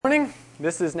morning.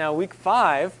 This is now week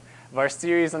 5 of our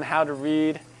series on how to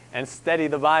read and study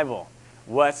the Bible,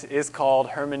 what is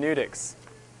called hermeneutics.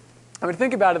 I mean,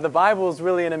 think about it, the Bible is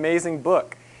really an amazing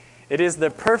book. It is the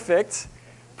perfect,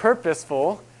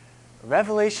 purposeful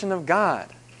revelation of God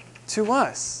to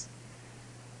us.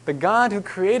 The God who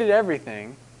created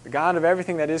everything, the God of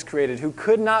everything that is created, who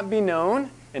could not be known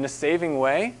in a saving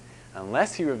way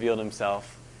unless he revealed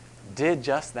himself, did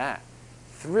just that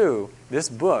through this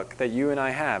book that you and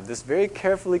I have, this very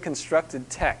carefully constructed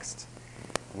text.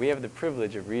 We have the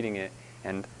privilege of reading it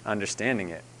and understanding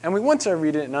it. And we want to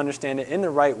read it and understand it in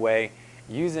the right way,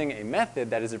 using a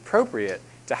method that is appropriate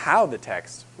to how the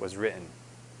text was written.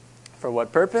 For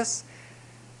what purpose?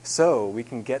 So we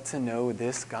can get to know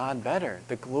this God better,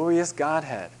 the glorious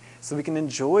Godhead, so we can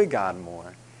enjoy God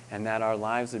more, and that our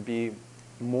lives would be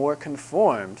more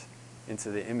conformed into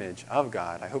the image of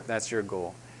God. I hope that's your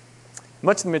goal.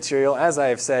 Much of the material, as I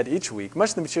have said each week, much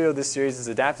of the material of this series is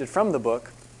adapted from the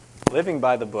book, Living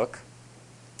by the Book,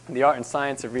 The Art and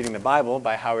Science of Reading the Bible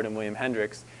by Howard and William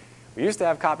Hendricks. We used to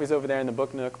have copies over there in the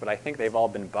Book Nook, but I think they've all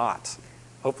been bought.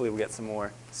 Hopefully we'll get some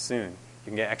more soon. You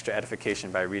can get extra edification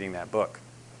by reading that book.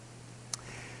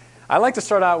 I like to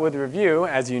start out with a review,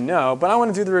 as you know, but I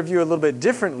want to do the review a little bit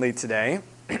differently today.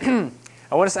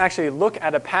 I want us to actually look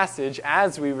at a passage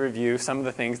as we review some of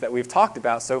the things that we've talked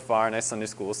about so far in our Sunday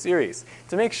School series,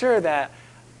 to make sure that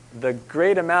the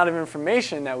great amount of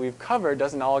information that we've covered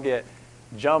doesn't all get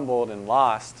jumbled and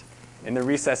lost in the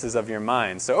recesses of your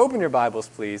mind. So open your Bibles,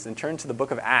 please, and turn to the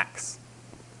book of Acts.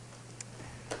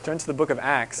 Turn to the book of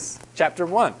Acts, chapter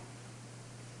 1.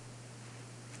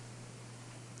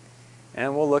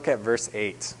 And we'll look at verse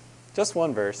 8. Just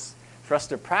one verse for us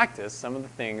to practice some of the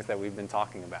things that we've been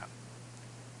talking about.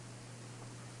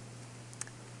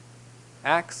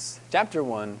 Acts chapter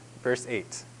 1, verse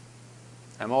 8.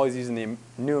 I'm always using the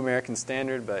New American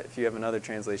Standard, but if you have another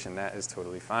translation, that is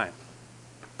totally fine.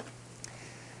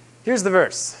 Here's the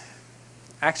verse.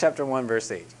 Acts chapter 1, verse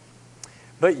 8.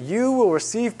 But you will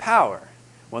receive power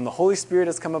when the Holy Spirit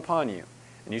has come upon you,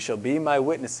 and you shall be my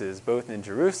witnesses both in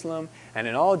Jerusalem and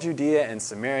in all Judea and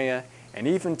Samaria, and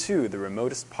even to the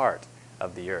remotest part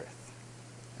of the earth.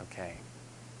 Okay.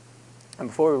 And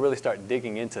before we really start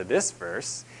digging into this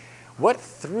verse, what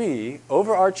 3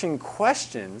 overarching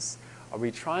questions are we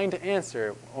trying to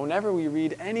answer whenever we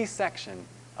read any section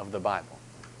of the Bible?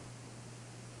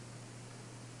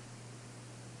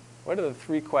 What are the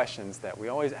 3 questions that we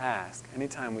always ask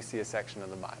anytime we see a section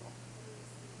of the Bible?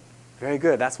 Very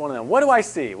good. That's one of them. What do I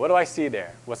see? What do I see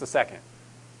there? What's the second?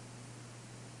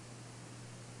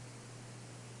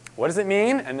 What does it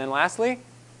mean? And then lastly,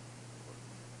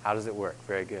 how does it work?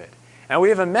 Very good. And we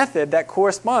have a method that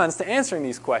corresponds to answering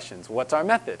these questions. What's our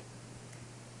method?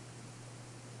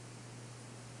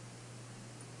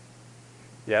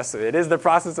 Yes, it is the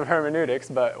process of hermeneutics,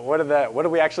 but what do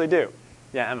we actually do?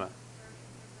 Yeah, Emma.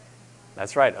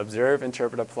 That's right. Observe,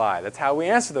 interpret, apply. That's how we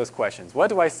answer those questions. What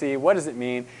do I see? What does it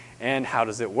mean? And how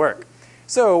does it work?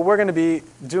 So we're going to be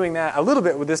doing that a little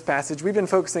bit with this passage. We've been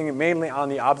focusing mainly on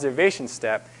the observation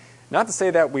step. Not to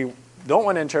say that we don't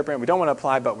want to interpret, we don't want to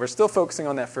apply, but we're still focusing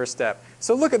on that first step.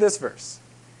 So look at this verse.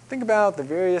 Think about the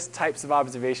various types of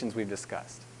observations we've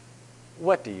discussed.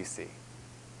 What do you see?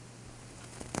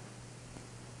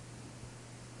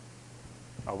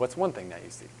 Or what's one thing that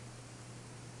you see?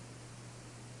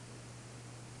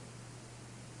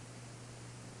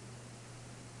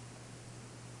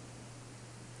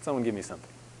 Someone give me something.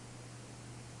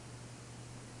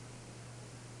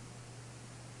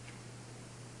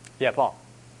 Yeah, Paul.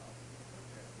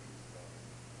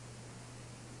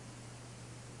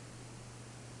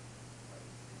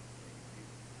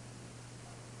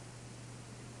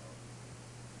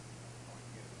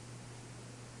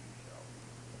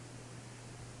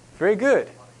 Very good.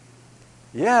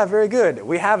 Yeah, very good.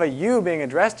 We have a you being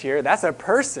addressed here. That's a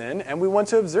person, and we want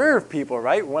to observe people,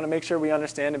 right? We want to make sure we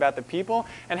understand about the people.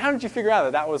 And how did you figure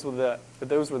out that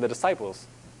those were the disciples?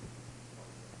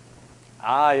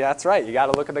 Ah, yeah, that's right. You got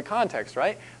to look at the context,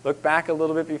 right? Look back a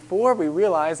little bit before. We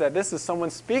realize that this is someone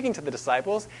speaking to the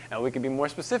disciples, and we can be more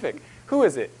specific. Who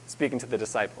is it speaking to the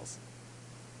disciples?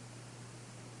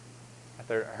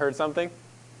 Heard something?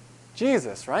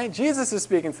 Jesus, right? Jesus is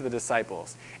speaking to the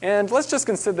disciples. And let's just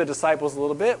consider the disciples a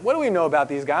little bit. What do we know about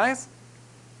these guys?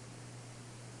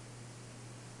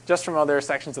 Just from other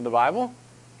sections of the Bible?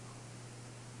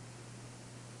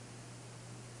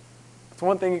 That's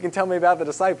one thing you can tell me about the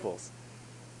disciples.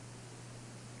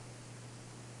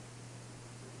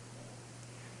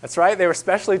 That's right. They were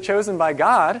specially chosen by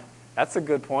God. That's a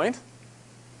good point.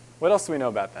 What else do we know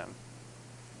about them?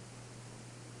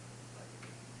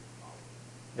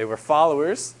 They were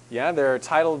followers. Yeah, their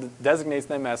title designates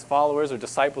them as followers or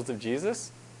disciples of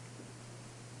Jesus.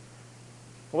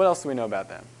 What else do we know about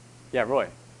them? Yeah, Roy.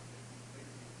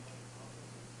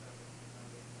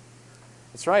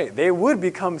 That's right. They would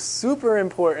become super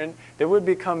important. They would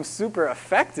become super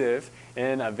effective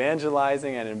in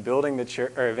evangelizing and in building the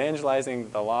church, or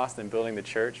evangelizing the lost and building the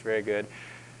church. Very good.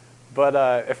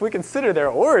 But if we consider their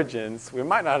origins, we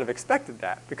might not have expected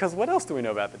that. Because what else do we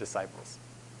know about the disciples?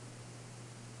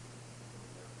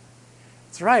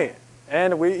 That's right.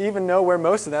 And we even know where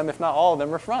most of them, if not all of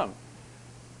them, are from.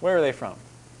 Where are they from?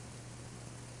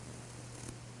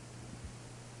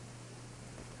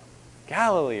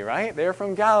 Galilee, right? They're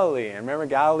from Galilee. And remember,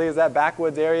 Galilee is that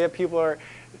backwoods area. People are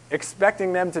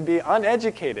expecting them to be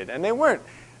uneducated. And they weren't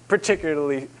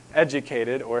particularly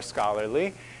educated or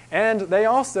scholarly. And they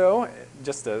also,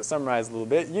 just to summarize a little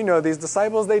bit, you know, these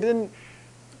disciples, they didn't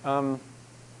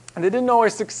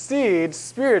always succeed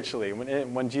spiritually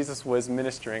when Jesus was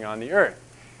ministering on the earth.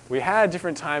 We had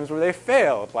different times where they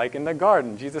failed, like in the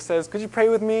garden. Jesus says, could you pray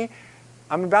with me?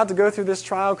 I'm about to go through this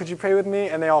trial. Could you pray with me?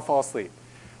 And they all fall asleep.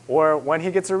 Or when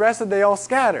he gets arrested, they all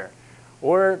scatter.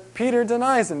 Or Peter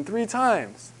denies him 3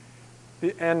 times.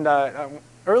 And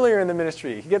earlier in the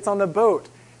ministry, he gets on the boat,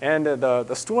 and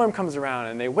the storm comes around,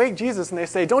 and they wake Jesus, and they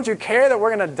say, don't you care that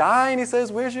we're going to die? And he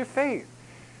says, where's your faith?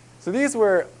 So these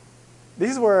were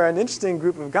an interesting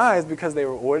group of guys because they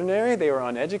were ordinary, they were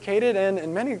uneducated, and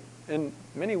in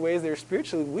many ways they were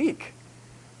spiritually weak.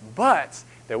 But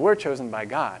they were chosen by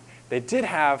God. They did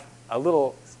have a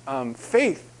little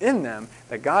faith in them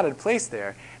that God had placed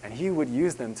there, and he would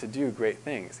use them to do great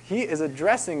things. He is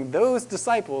addressing those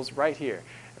disciples right here.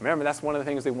 Remember, that's one of the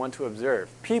things they want to observe.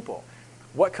 People.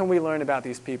 What can we learn about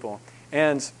these people?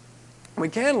 And we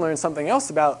can learn something else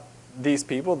about these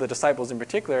people, the disciples in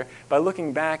particular, by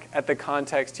looking back at the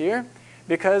context here,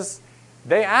 because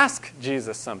they ask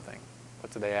Jesus something.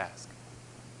 What do they ask?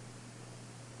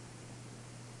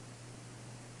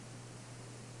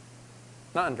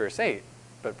 Not in verse 8,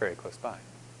 but very close by.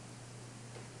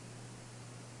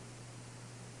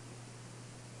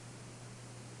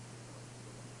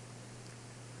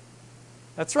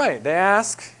 That's right. They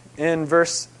ask in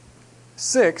verse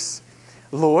 6,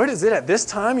 Lord, is it at this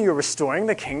time you are restoring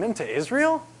the kingdom to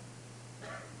Israel?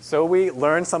 So we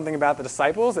learn something about the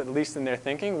disciples, at least in their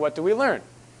thinking. What do we learn?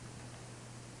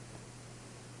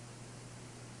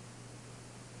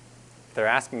 They're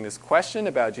asking this question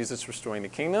about Jesus restoring the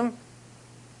kingdom.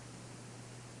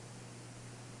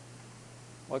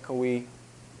 What can we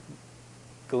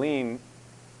glean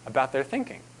about their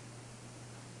thinking?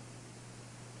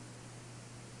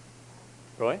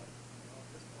 Roy?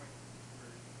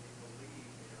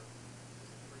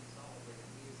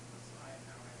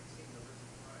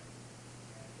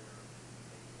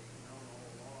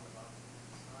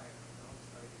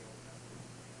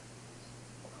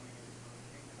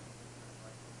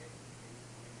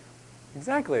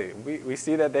 Exactly. We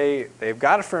see that they've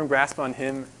got a firm grasp on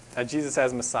him, Jesus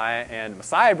as Messiah, and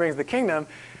Messiah brings the kingdom.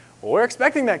 Well, we're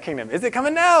expecting that kingdom. Is it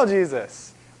coming now,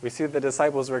 Jesus? We see that the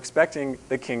disciples were expecting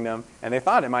the kingdom, and they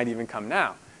thought it might even come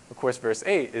now. Of course, verse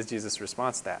 8 is Jesus'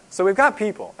 response to that. So we've got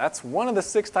people. That's one of the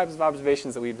 6 types of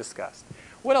observations that we've discussed.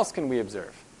 What else can we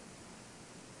observe?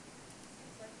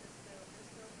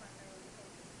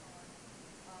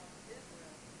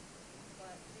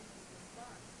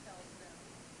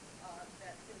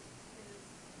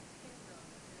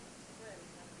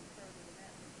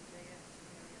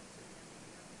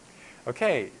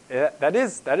 Okay, that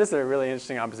is a really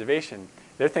interesting observation.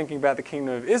 They're thinking about the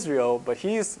kingdom of Israel, but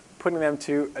he's putting them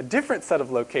to a different set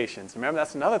of locations. Remember,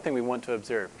 that's another thing we want to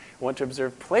observe. We want to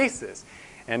observe places.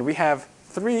 And we have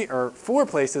 3 or 4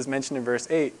 places mentioned in verse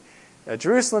 8.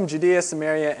 Jerusalem, Judea,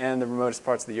 Samaria, and the remotest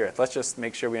parts of the earth. Let's just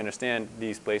make sure we understand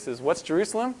these places. What's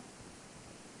Jerusalem?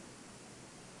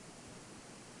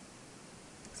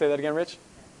 Say that again, Rich.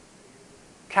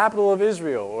 Capital of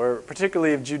Israel, or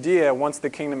particularly of Judea once the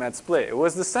kingdom had split. It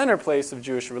was the center place of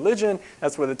Jewish religion.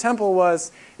 That's where the temple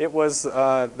was. It was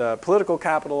the political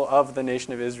capital of the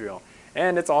nation of Israel.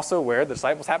 And it's also where the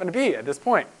disciples happen to be at this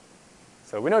point.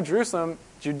 So we know Jerusalem,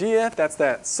 Judea, that's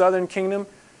that southern kingdom.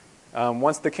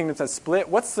 Once the kingdoms had split.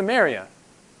 What's Samaria?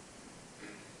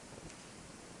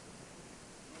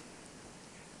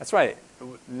 That's right.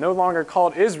 No longer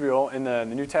called Israel in the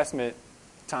New Testament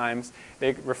times.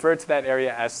 They referred to that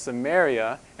area as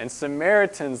Samaria, and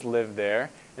Samaritans lived there.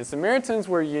 And Samaritans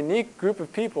were a unique group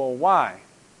of people. Why?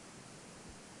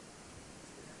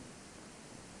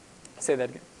 Say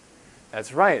that again.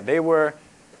 That's right. They were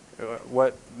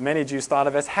what many Jews thought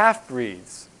of as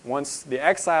half-breeds. Once the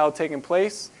exile had taken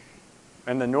place,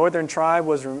 and the northern tribe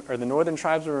was, or the northern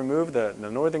tribes were removed, the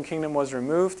northern kingdom was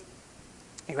removed.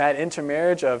 You had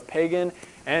intermarriage of pagan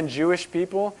and Jewish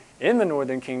people in the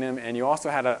northern kingdom, and you also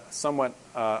had a somewhat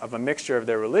of a mixture of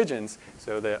their religions.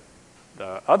 So the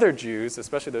other Jews,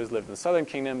 especially those who lived in the southern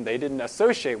kingdom, they didn't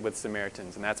associate with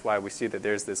Samaritans, and that's why we see that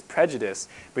there's this prejudice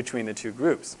between the two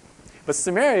groups. But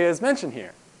Samaria is mentioned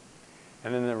here,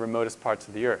 and then the remotest parts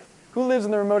of the earth. Who lives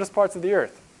in the remotest parts of the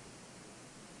earth?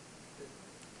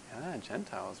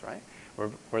 Gentiles, right?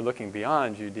 We're looking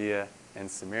beyond Judea and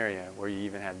Samaria, where you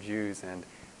even have Jews and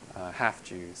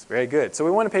half-Jews. Very good. So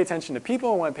we want to pay attention to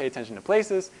people, we want to pay attention to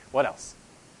places. What else?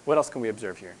 What else can we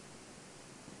observe here?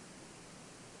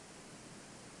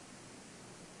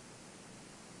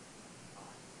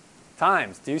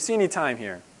 Times. Do you see any time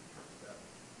here?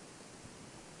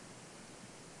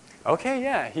 Okay,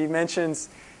 yeah. He mentions,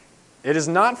 it is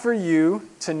not for you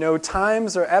to know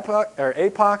times or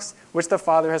epochs which the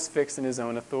Father has fixed in his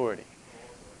own authority.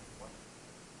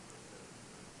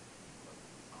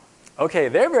 Okay,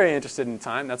 they're very interested in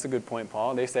time. That's a good point,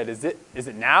 Paul. They said, is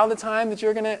it now the time that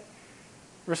you're going to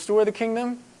restore the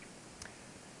kingdom?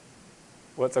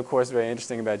 What's, of course, very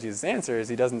interesting about Jesus' answer is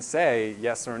he doesn't say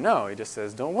yes or no. He just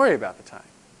says, don't worry about the time,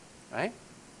 right?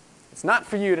 It's not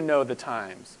for you to know the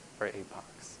times or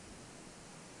epochs.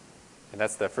 And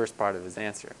that's the first part of his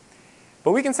answer.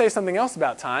 But we can say something else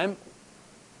about time.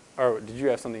 Or did you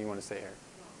have something you want to say here?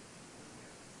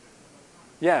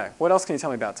 Yeah, what else can you tell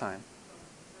me about time?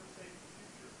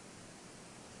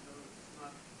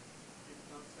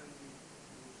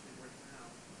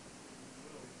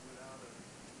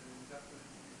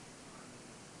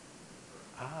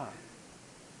 Ah.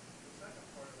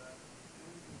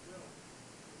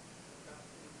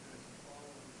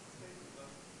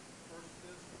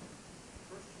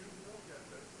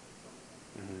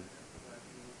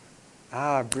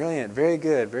 Ah, brilliant. Very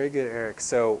good, Eric.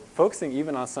 So focusing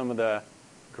even on some of the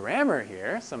grammar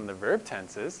here, some of the verb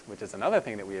tenses, which is another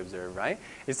thing that we observe, right?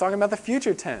 He's talking about the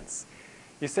future tense.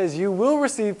 He says, you will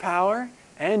receive power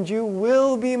and you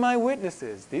will be my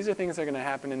witnesses. These are things that are going to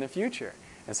happen in the future.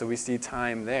 And so we see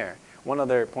time there. One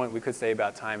other point we could say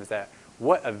about time is that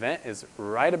what event is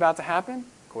right about to happen,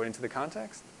 according to the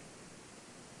context?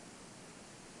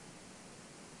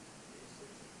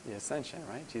 The ascension,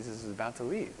 right? Jesus is about to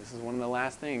leave. This is one of the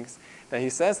last things that he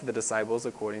says to the disciples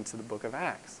according to the book of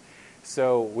Acts.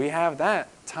 So we have that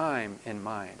time in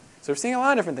mind. So we're seeing a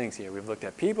lot of different things here. We've looked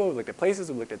at people, we've looked at places,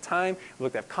 we've looked at time, we've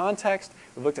looked at context,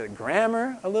 we've looked at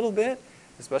grammar a little bit,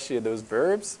 especially those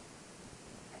verbs.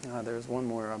 There's one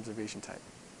more observation type.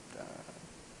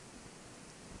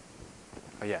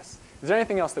 Oh, yes. Is there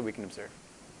anything else that we can observe?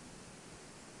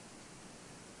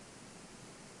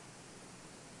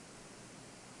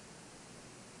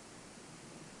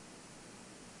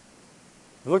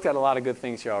 We've looked at a lot of good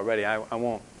things here already. I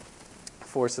won't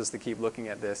force us to keep looking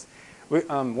at this.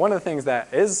 One of the things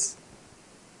that is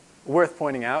worth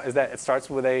pointing out is that it starts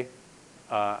with a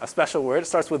special word. It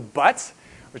starts with but,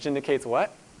 which indicates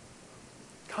what?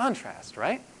 Contrast,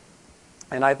 right?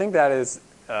 And I think that is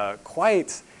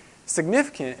quite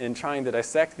significant in trying to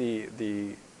dissect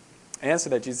the answer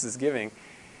that Jesus is giving.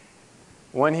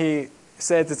 When he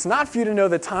says, it's not for you to know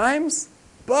the times,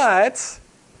 but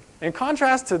in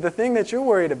contrast to the thing that you're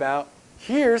worried about,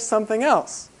 here's something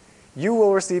else. You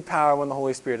will receive power when the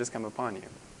Holy Spirit has come upon you.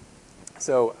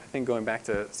 So I think going back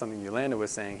to something Yolanda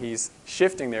was saying, he's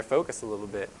shifting their focus a little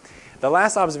bit. The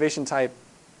last observation type,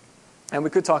 and we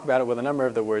could talk about it with a number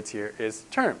of the words here, is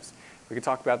terms. We could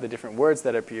talk about the different words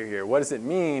that appear here. What does it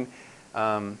mean?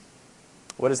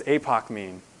 What does epoch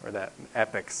mean? Or that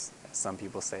epics, as some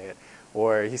people say it.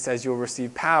 Or he says you'll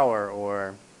receive power,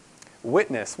 or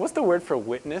witness. What's the word for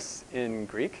witness in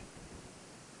Greek?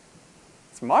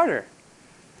 It's martyr.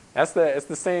 It's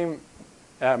the same.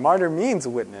 Martyr means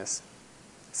witness.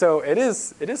 So it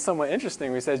is somewhat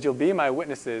interesting when he says, you'll be my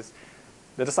witnesses.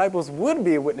 The disciples would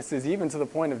be witnesses even to the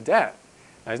point of death.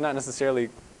 Now, he's not necessarily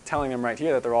telling them right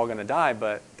here that they're all going to die,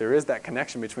 but there is that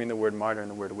connection between the word martyr and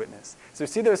the word witness. So you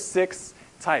see those 6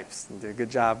 types. You did a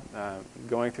good job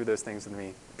going through those things with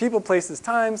me. People, places,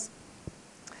 times,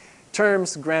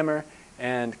 terms, grammar,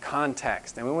 and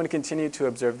context. And we want to continue to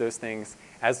observe those things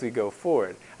as we go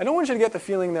forward. I don't want you to get the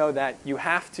feeling, though, that you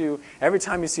have to, every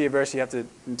time you see a verse, you have to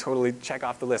totally check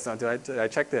off the list. Oh, did I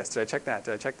check this? Did I check that?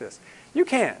 Did I check this? You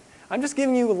can. I'm just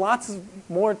giving you lots of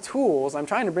more tools. I'm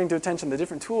trying to bring to attention the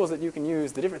different tools that you can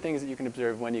use, the different things that you can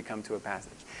observe when you come to a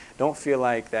passage. Don't feel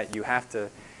like that you have to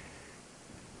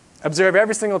observe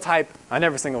every single type on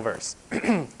every single verse.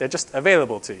 They're just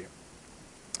available to you.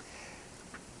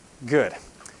 Good.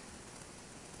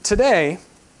 Today,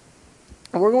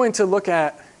 we're going to look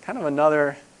at kind of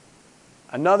another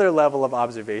level of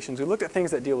observations. We looked at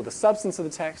things that deal with the substance of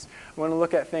the text. We've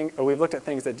looked at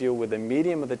things that deal with the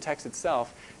medium of the text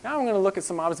itself. Now I'm going to look at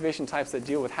some observation types that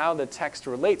deal with how the text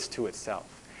relates to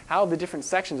itself, how the different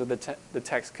sections of the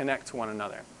text connect to one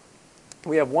another.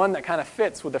 We have one that kind of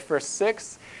fits with the first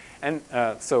 6, and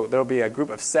so there'll be a group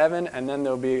of 7, and then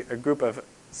there'll be a group of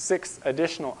 6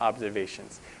 additional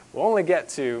observations. We'll only get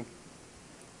to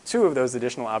 2 of those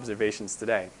additional observations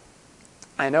today.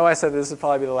 I know I said this would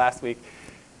probably be the last week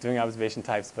doing observation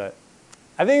types, but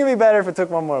I think it'd be better if it took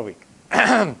one more week.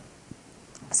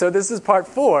 So this is part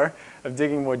 4 of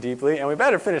digging more deeply, and we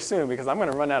better finish soon because I'm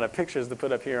going to run out of pictures to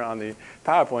put up here on the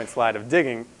PowerPoint slide of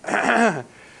digging.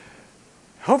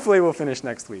 Hopefully we'll finish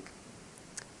next week.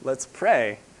 Let's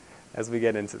pray as we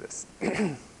get into this.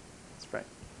 Let's pray.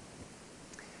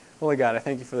 Holy God, I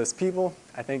thank you for this people.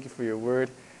 I thank you for your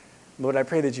word. Lord, I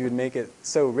pray that you would make it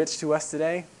so rich to us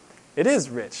today. It is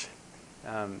rich.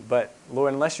 But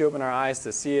Lord, unless you open our eyes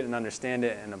to see it and understand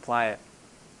it and apply it,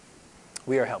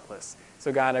 we are helpless.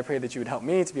 So God, I pray that you would help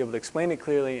me to be able to explain it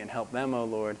clearly and help them, oh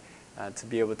Lord, to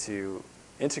be able to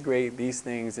integrate these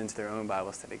things into their own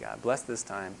Bible study. God, bless this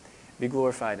time. Be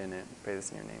glorified in it. Pray this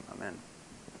in your name. Amen.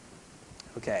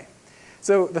 Okay.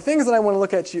 So the things that I want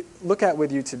to look at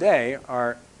with you today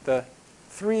are the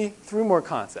three more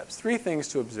concepts, 3 things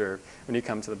to observe when you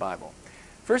come to the Bible.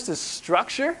 First is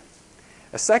structure.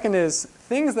 A second is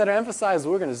things that are emphasized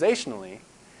organizationally.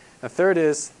 The third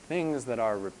is things that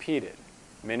are repeated.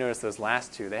 You may notice those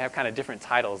last 2. They have kind of different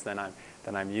titles than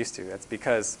I'm used to. That's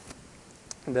because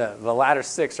the latter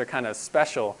 6 are kind of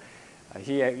special.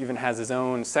 He even has his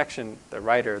own section, the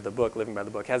writer of the book, Living by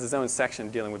the Book, has his own section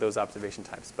dealing with those observation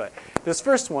types. But this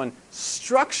first one,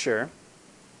 structure,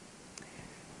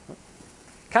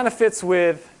 kind of fits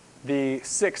with the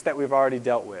 6 that we've already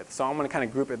dealt with. So I'm going to kind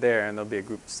of group it there, and there'll be a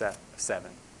group of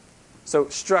 7. So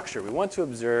structure. We want to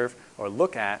observe or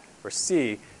look at or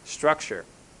see structure.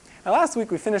 Now last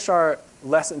week we finished our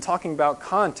lesson talking about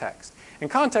context. And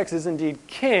context is indeed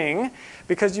king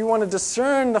because you want to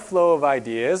discern the flow of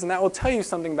ideas, and that will tell you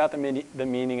something about the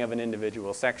meaning of an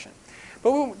individual section.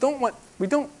 But we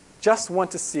don't just want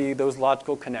to see those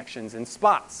logical connections in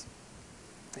spots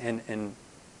and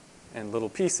little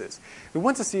pieces. We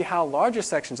want to see how larger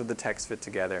sections of the text fit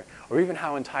together, or even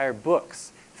how entire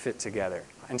books fit together,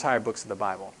 entire books of the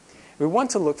Bible. We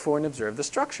want to look for and observe the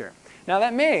structure. Now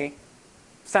that may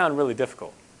sound really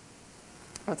difficult.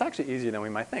 Well, it's actually easier than we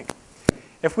might think.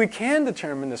 If we can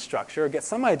determine the structure or get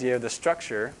some idea of the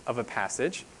structure of a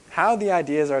passage, how the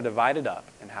ideas are divided up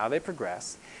and how they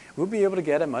progress, we'll be able to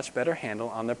get a much better handle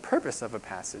on the purpose of a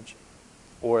passage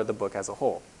or the book as a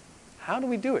whole. How do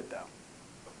we do it, though?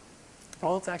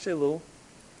 Well, it's actually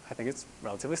I think it's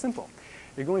relatively simple.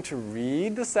 You're going to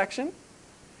read the section,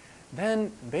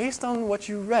 then based on what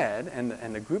you read and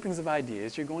the groupings of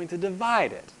ideas, you're going to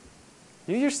divide it.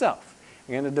 You yourself.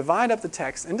 You're going to divide up the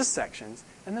text into sections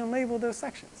and then label those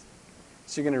sections.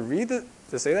 So you're going to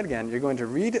to say that again, you're going to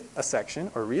read a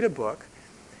section or read a book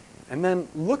and then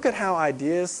look at how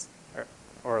ideas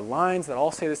or lines that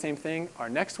all say the same thing are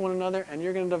next to one another, and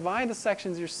you're going to divide the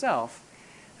sections yourself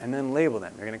and then label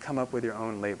them. You're going to come up with your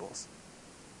own labels.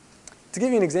 To give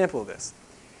you an example of this,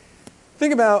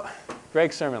 think about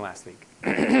Greg's sermon last week.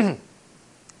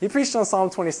 He preached on Psalm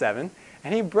 27,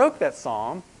 and he broke that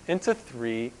psalm into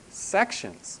 3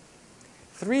 sections.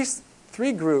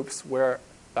 Three groups where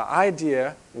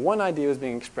one idea was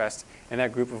being expressed in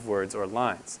that group of words or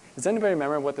lines. Does anybody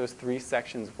remember what those 3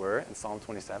 sections were in Psalm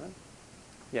 27?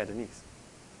 Yeah, Denise.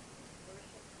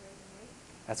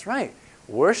 That's right.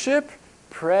 Worship,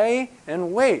 pray,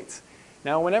 and wait.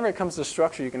 Now, whenever it comes to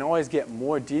structure, you can always get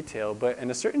more detail, but in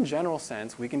a certain general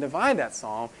sense, we can divide that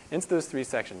psalm into those 3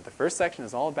 sections. The first section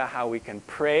is all about how we can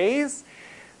praise.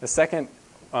 The second,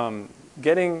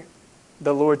 getting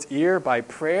the Lord's ear by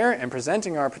prayer and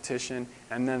presenting our petition.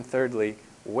 And then thirdly,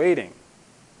 waiting.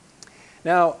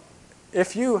 Now,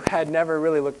 if you had never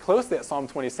really looked closely at Psalm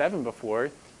 27 before,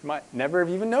 you might never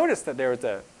have even noticed that there was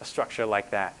a structure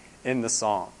like that in the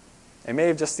psalm. It may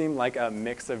have just seemed like a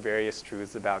mix of various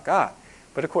truths about God.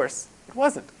 But of course, it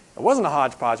wasn't. It wasn't a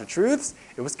hodgepodge of truths.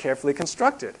 It was carefully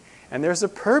constructed. And there's a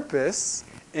purpose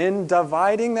in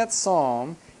dividing that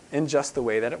psalm in just the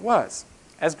way that it was.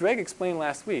 As Greg explained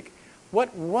last week,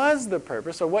 what was the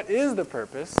purpose, or what is the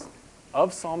purpose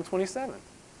of Psalm 27?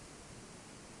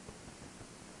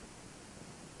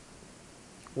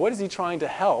 What is he trying to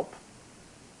help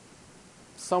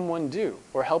someone do,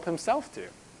 or help himself do,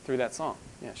 through that psalm?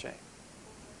 Yeah, Shay.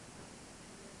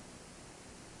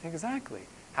 Exactly.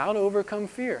 How to overcome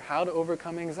fear, how to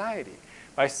overcome anxiety.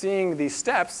 By seeing these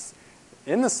steps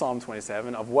in the Psalm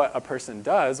 27 of what a person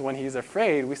does when he's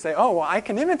afraid, we say, oh, well, I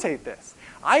can imitate this.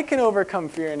 I can overcome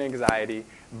fear and anxiety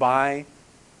by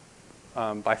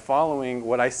following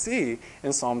what I see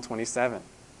in Psalm 27.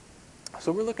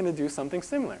 So we're looking to do something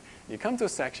similar. You come to a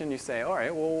section, you say, all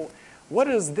right, well, what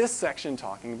is this section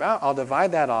talking about? I'll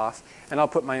divide that off, and I'll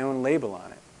put my own label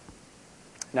on it.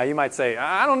 Now you might say,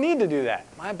 I don't need to do that.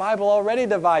 My Bible already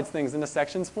divides things into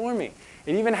sections for me.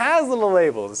 It even has little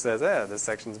labels. It says, this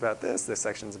section's about this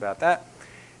section's about that.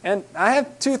 And I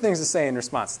have two things to say in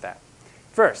response to that.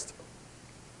 First,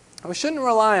 we shouldn't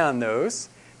rely on those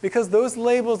because those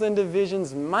labels and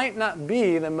divisions might not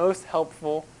be the most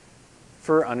helpful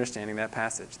for understanding that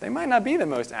passage. They might not be the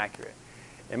most accurate.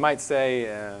 It might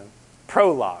say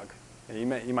prologue. You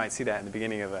might see that in the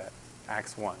beginning of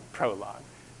Acts 1, prologue.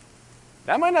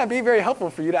 That might not be very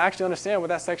helpful for you to actually understand what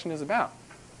that section is about.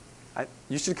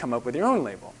 You should come up with your own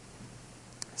label.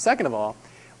 Second of all,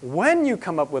 when you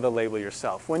come up with a label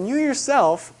yourself, when you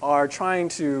yourself are trying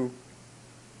to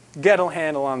get a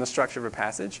handle on the structure of a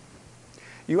passage,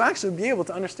 you actually be able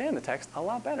to understand the text a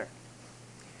lot better.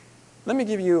 Let me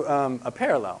give you a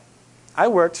parallel. I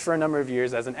worked for a number of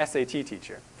years as an SAT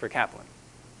teacher for Kaplan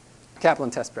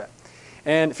Test Prep.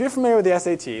 And if you're familiar with the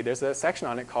SAT, there's a section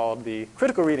on it called the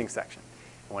critical reading section.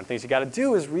 And one of the things you got to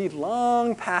do is read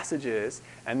long passages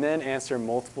and then answer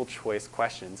multiple choice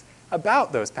questions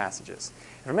about those passages.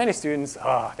 And for many students,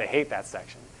 they hate that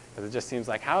section because it just seems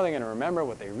like how are they going to remember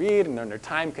what they read and under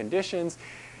time conditions,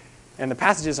 and the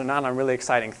passages are not on really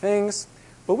exciting things.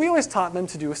 But we always taught them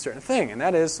to do a certain thing, and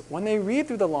that is when they read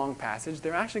through the long passage,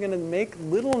 they're actually going to make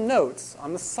little notes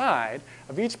on the side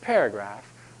of each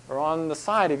paragraph or on the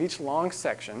side of each long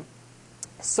section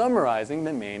summarizing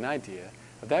the main idea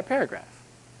of that paragraph.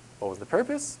 What was the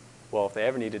purpose? Well, if they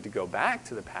ever needed to go back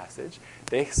to the passage,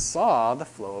 they saw the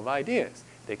flow of ideas.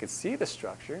 They could see the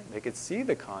structure, they could see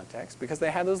the context because they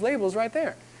had those labels right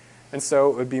there. And so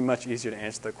it would be much easier to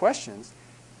answer the questions.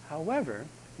 However,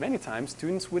 many times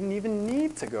students wouldn't even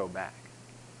need to go back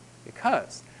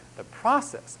because the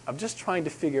process of just trying to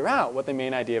figure out what the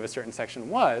main idea of a certain section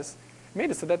was made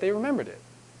it so that they remembered it.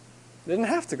 They didn't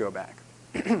have to go back.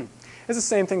 It's the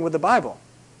same thing with the Bible.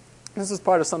 This is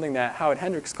part of something that Howard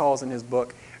Hendricks calls in his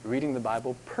book, Reading the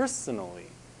Bible Personally.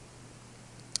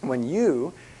 When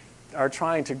you are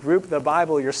trying to group the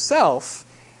Bible yourself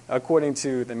according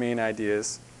to the main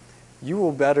ideas, you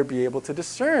will better be able to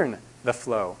discern the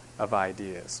flow of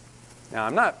ideas. Now,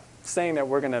 I'm not saying that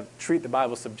we're going to treat the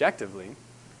Bible subjectively.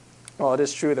 Well, it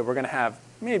is true that we're going to have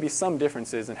maybe some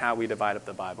differences in how we divide up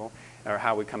the Bible or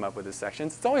how we come up with the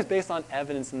sections. It's always based on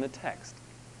evidence in the text.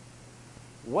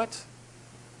 What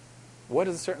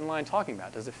is a certain line talking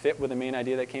about? Does it fit with the main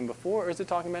idea that came before, or is it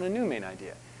talking about a new main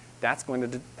idea? That's going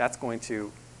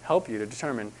to help you to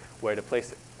determine where to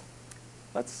place it.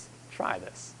 Let's try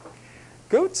this.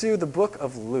 Go to the book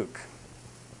of Luke.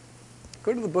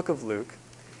 Go to the book of Luke,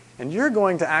 and you're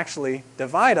going to actually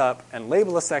divide up and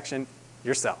label a section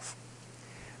yourself.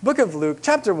 Book of Luke,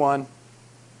 chapter 1,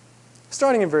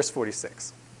 starting in verse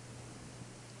 46.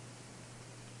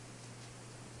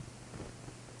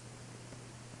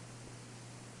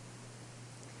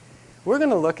 We're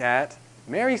going to look at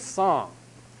Mary's song.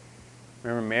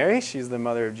 Remember Mary? She's the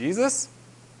mother of Jesus.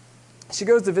 She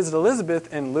goes to visit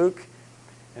Elizabeth in Luke,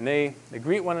 and they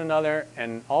greet one another,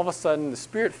 and all of a sudden the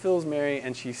Spirit fills Mary,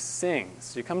 and she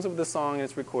sings. She comes up with a song, and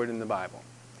it's recorded in the Bible.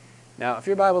 Now, if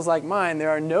your Bible's like mine, there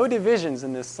are no divisions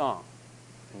in this song.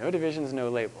 No divisions, no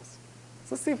labels.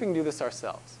 So let's see if we can do this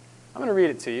ourselves. I'm going to read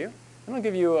it to you. I'm going to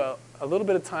give you a little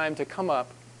bit of time to come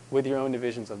up with your own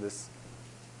divisions of this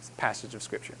passage of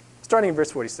Scripture. Starting in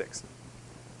verse 46.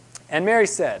 And Mary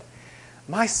said,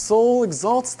 "My soul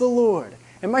exalts the Lord,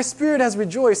 and my spirit has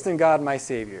rejoiced in God my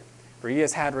Savior, for he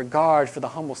has had regard for the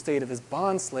humble state of his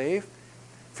bondslave.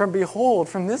 For behold,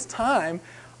 from this time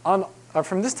on,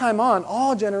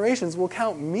 all generations will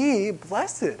count me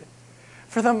blessed.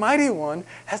 For the Mighty One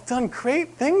has done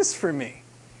great things for me,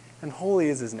 and holy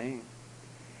is his name.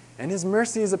 And his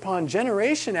mercy is upon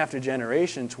generation after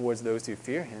generation towards those who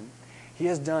fear him. He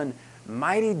has done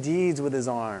mighty deeds with his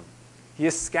arm. He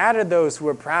has scattered those who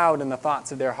are proud in the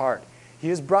thoughts of their heart. He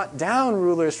has brought down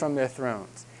rulers from their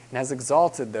thrones and has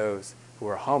exalted those who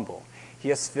are humble. He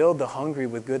has filled the hungry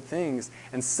with good things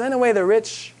and sent away the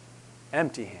rich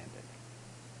empty-handed.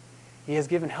 He has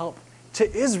given help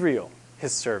to Israel,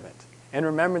 his servant, in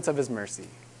remembrance of his mercy,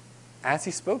 as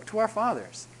he spoke to our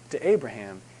fathers, to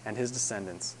Abraham and his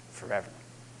descendants forever."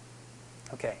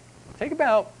 Okay, take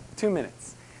about 2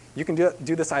 minutes. You can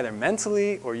do this either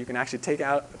mentally, or you can actually take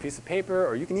out a piece of paper,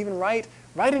 or you can even write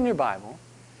in your Bible.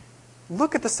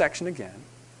 Look at the section again.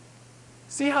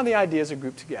 see how the ideas are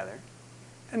grouped together,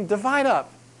 and divide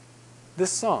up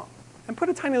this song and put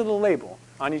a tiny little label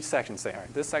on each section. Say, all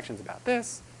right, this section's about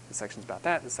this section's about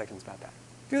that, this section's about that.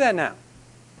 Do that now.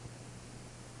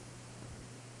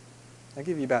 I'll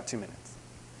give you about 2 minutes.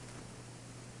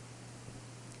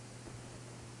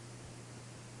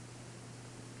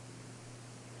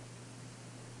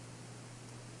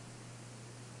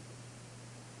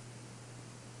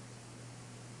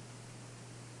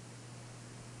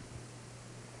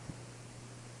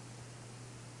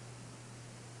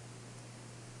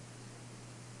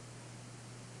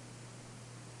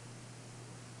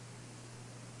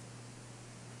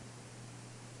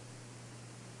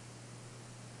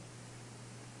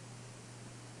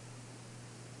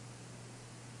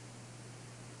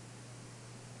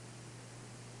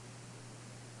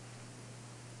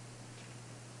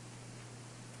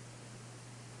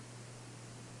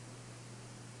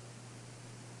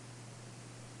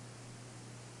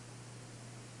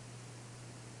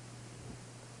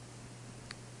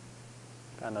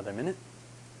 About another minute.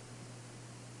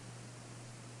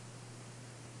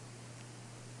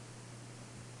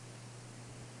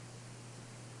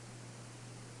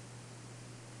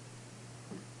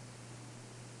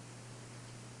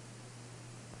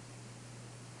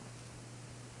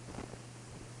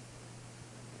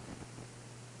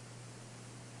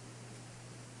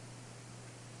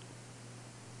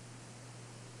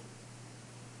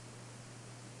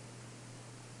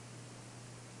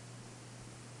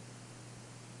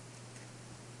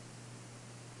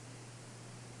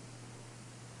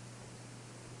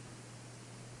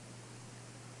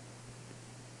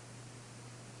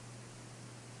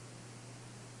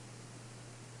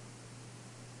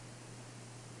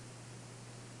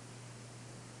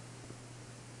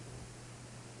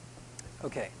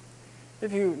 Okay.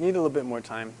 If you need a little bit more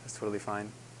time, that's totally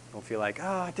fine. Don't feel like,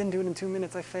 I didn't do it in 2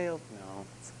 minutes, I failed. No,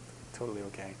 it's totally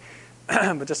okay.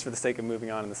 But just for the sake of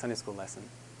moving on in the Sunday school lesson,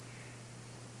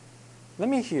 let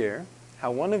me hear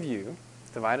how one of you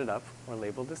divided up or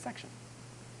labeled this section.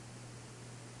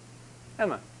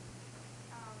 Emma.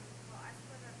 Well, I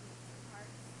split up into 2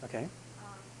 parts. Okay.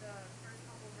 The first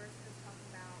couple verses talk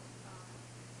about,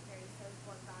 Mary says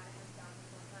what God has done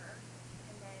for her.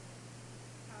 And then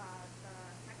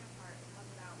the second part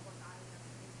talks about what God has done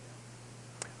for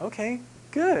Israel. Okay,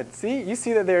 good. See, you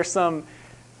see that there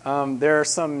are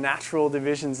some natural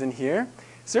divisions in here.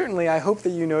 Certainly, I hope that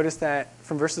you notice that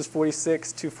from verses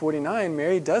 46 to 49,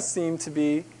 Mary does seem to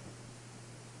be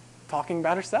talking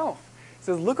about herself. It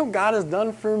says, look what God has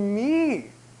done for me.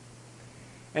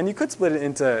 And you could split it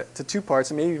into 2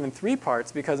 parts, or maybe even 3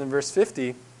 parts, because in verse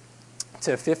 50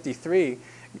 to 53,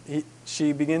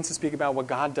 she begins to speak about what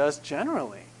God does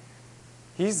generally.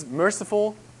 He's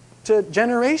merciful to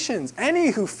generations,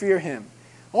 any who fear him,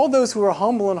 all those who are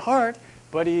humble in heart,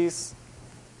 but he's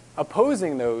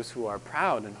opposing those who are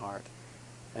proud in heart.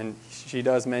 And she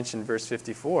does mention verse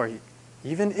 54,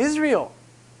 even Israel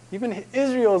is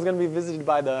going to be visited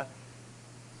by the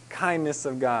kindness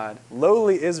of God.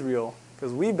 Lowly Israel,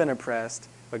 because we've been oppressed,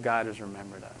 but God has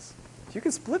remembered us. You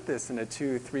can split this into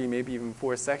 2, 3, maybe even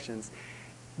 4 sections,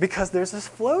 because there's this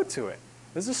flow to it.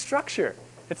 There's a structure.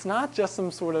 It's not just some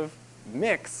sort of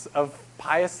mix of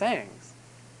pious sayings.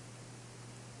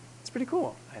 It's pretty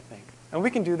cool, I think. And we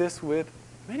can do this with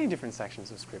many different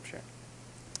sections of Scripture.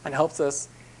 It helps us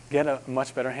get a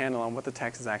much better handle on what the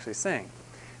text is actually saying.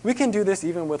 We can do this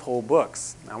even with whole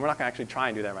books. Now, we're not going to actually try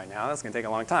and do that right now. That's going to take a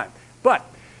long time. But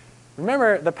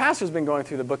remember, the pastor's been going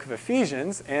through the book of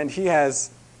Ephesians, and he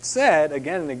has said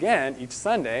again and again each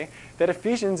Sunday that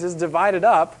Ephesians is divided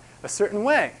up a certain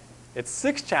way. It's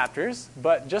 6 chapters,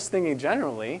 but just thinking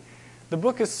generally, the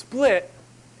book is split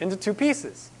into 2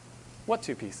 pieces. What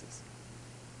 2 pieces?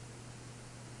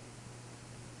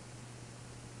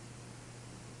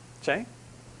 Jay?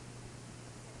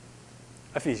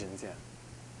 Ephesians, yeah.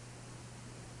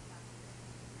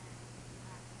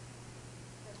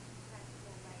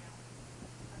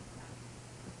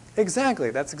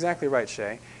 Exactly. That's exactly right,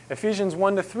 Shay. Ephesians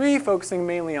 1 to 3 focusing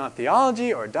mainly on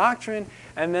theology or doctrine,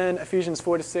 and then Ephesians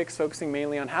 4 to 6 focusing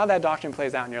mainly on how that doctrine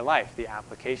plays out in your life, the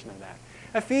application of that.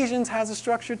 Ephesians has a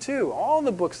structure too. All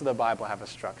the books of the Bible have a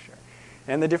structure,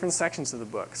 and the different sections of the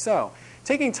book. So,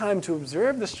 taking time to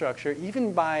observe the structure,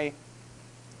 even by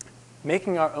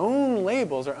making our own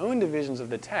labels, our own divisions of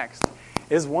the text,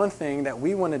 is one thing that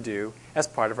we want to do as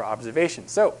part of our observation.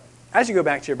 So, as you go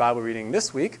back to your Bible reading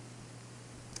this week,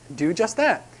 do just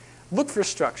that. Look for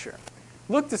structure.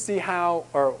 Look to see how,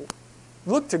 or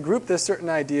look to group the certain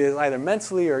ideas either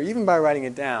mentally or even by writing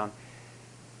it down.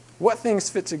 What things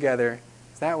fit together,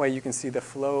 that way you can see the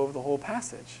flow of the whole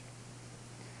passage.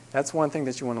 That's one thing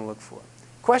that you want to look for.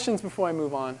 Questions before I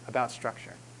move on about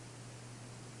structure?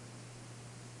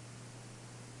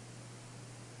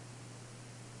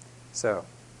 So,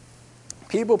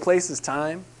 people, places,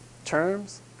 time,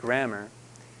 terms, grammar,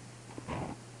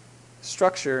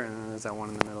 structure, and there's that one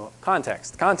in the middle,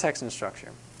 context and structure.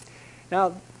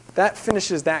 Now, that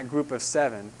finishes that group of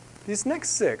 7. These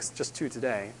next 6, just 2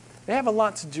 today, they have a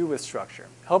lot to do with structure,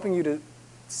 helping you to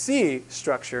see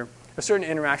structure or certain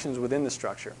interactions within the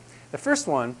structure. The first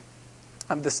one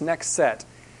of this next set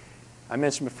I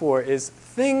mentioned before is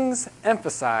things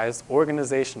emphasized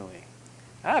organizationally.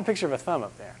 I have a picture of a thumb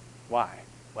up there. Why?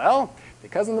 Well,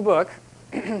 because in the book,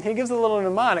 he gives a little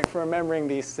mnemonic for remembering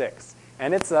these 6,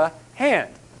 and it's a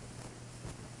hand.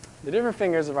 The different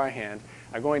fingers of our hand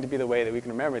are going to be the way that we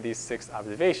can remember these 6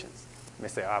 observations. You may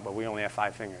say, but we only have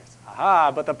 5 fingers.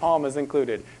 Aha, but the palm is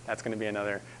included. That's going to be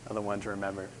another one to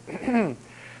remember.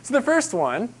 So the first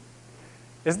one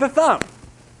is the thumb.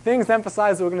 Things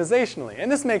emphasized organizationally. And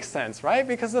this makes sense, right?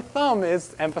 Because the thumb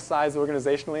is emphasized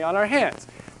organizationally on our hands.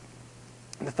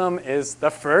 The thumb is the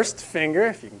first finger,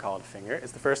 if you can call it a finger,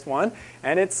 it's the first one,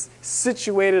 and it's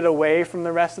situated away from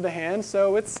the rest of the hand,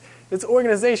 so its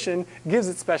organization gives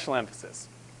it special emphasis.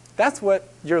 That's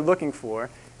what you're looking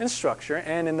for in structure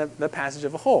and in the passage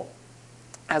of a whole.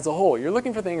 As a whole, you're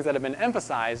looking for things that have been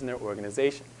emphasized in their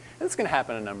organization. And this can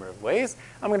happen a number of ways.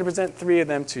 I'm going to present 3 of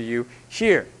them to you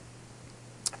here.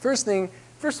 First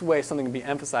way something can be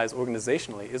emphasized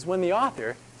organizationally is when the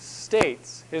author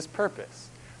states his purpose.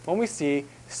 When we see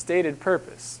stated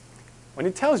purpose, when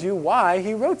he tells you why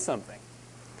he wrote something.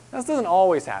 Now, this doesn't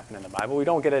always happen in the Bible. We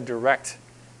don't get a direct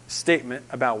statement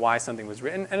about why something was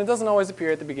written, and it doesn't always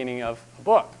appear at the beginning of a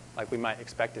book like we might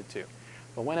expect it to.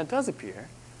 But when it does appear,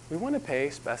 we want to pay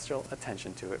special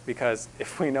attention to it, because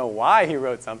if we know why he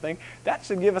wrote something, that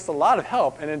should give us a lot of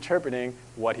help in interpreting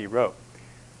what he wrote.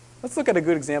 Let's look at a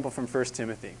good example from 1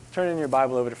 Timothy. Turn in your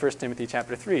Bible over to 1 Timothy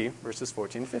chapter 3, verses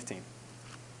 14 and 15.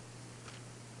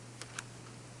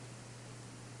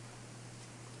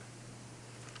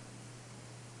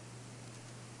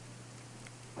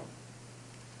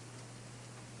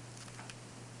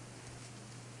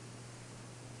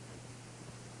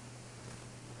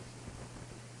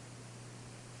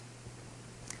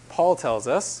 Paul tells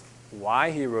us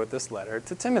why he wrote this letter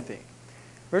to Timothy.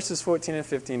 Verses 14 and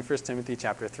 15, 1 Timothy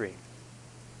chapter 3.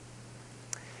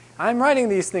 I am writing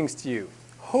these things to you,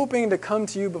 hoping to come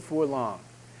to you before long.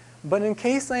 But in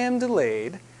case I am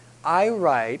delayed, I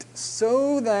write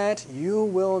so that you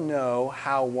will know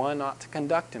how one ought to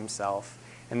conduct himself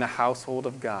in the household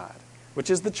of God,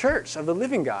 which is the church of the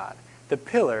living God, the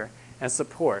pillar and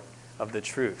support of the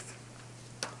truth.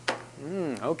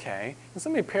 Okay. Can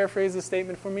somebody paraphrase this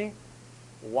statement for me?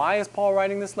 Why is Paul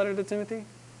writing this letter to Timothy?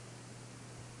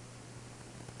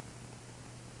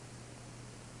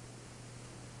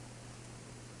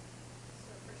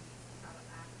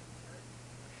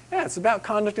 Yeah, it's about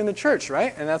conduct in the church,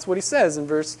 right? And that's what he says in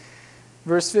verse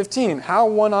 15. How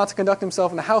one ought to conduct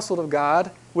himself in the household of God,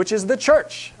 which is the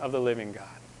church of the living God.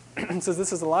 It says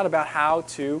this is a lot about how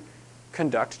to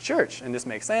conduct church. And this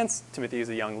makes sense. Timothy is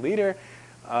a young leader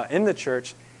in the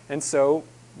church. And so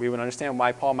we would understand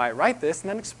why Paul might write this and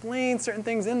then explain certain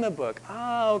things in the book.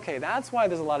 Okay, that's why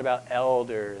there's a lot about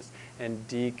elders and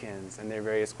deacons and their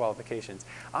various qualifications.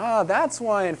 That's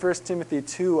why in 1 Timothy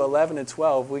 2, 11 and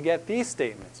 12, we get these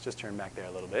statements. Just turn back there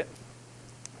a little bit.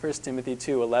 1 Timothy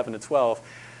 2, 11 to 12.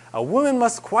 A woman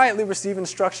must quietly receive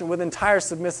instruction with entire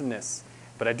submissiveness,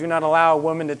 but I do not allow a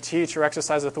woman to teach or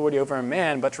exercise authority over a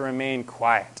man, but to remain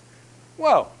quiet.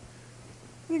 Whoa.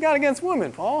 What you got against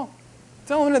women, Paul?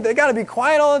 Tell them that they got to be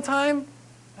quiet all the time?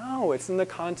 No, it's in the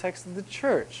context of the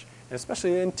church, and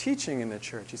especially in teaching in the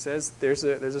church. He says there's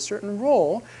a certain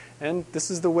role, and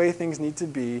this is the way things need to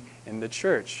be in the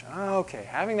church. Okay,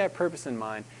 having that purpose in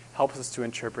mind helps us to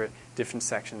interpret different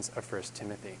sections of 1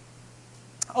 Timothy.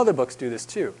 Other books do this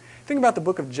too. Think about the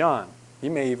book of John. You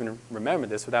may even remember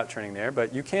this without turning there,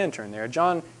 but you can turn there.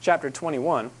 John chapter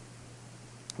 21,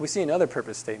 we see another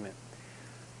purpose statement.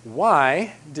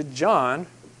 Why did John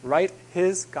write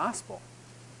his gospel?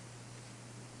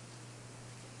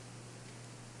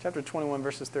 Chapter 21,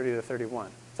 verses 30 to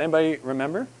 31. Does anybody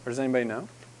remember, or does anybody know?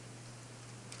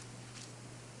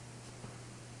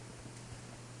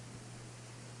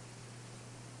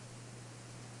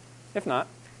 If not,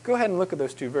 go ahead and look at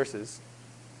those 2 verses,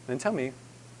 and then tell me,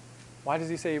 why does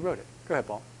he say he wrote it? Go ahead,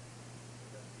 Paul.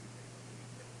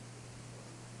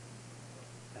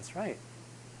 That's right.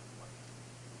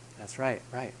 That's right.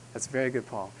 That's very good,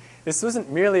 Paul. This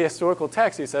wasn't merely a historical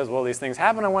text. He says, well, these things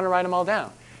happen, I want to write them all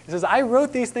down. He says, I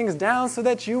wrote these things down so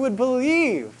that you would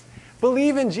believe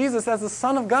in Jesus as the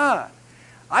Son of God.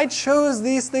 I chose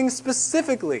these things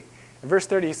specifically. In verse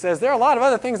 30, he says, there are a lot of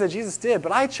other things that Jesus did,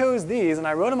 but I chose these, and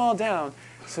I wrote them all down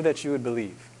so that you would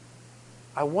believe.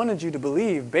 I wanted you to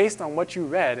believe based on what you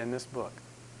read in this book.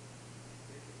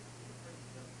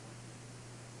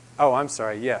 Oh, I'm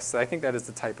sorry. Yes, I think that is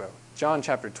the typo. John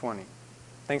chapter 20.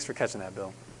 Thanks for catching that,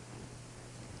 Bill.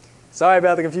 Sorry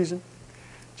about the confusion.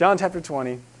 John chapter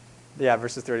 20,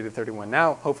 verses 30 to 31.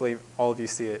 Now, hopefully, all of you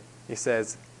see it. He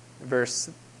says, verse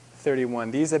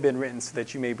 31, these have been written so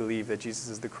that you may believe that Jesus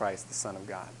is the Christ, the Son of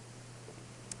God.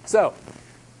 So,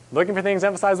 looking for things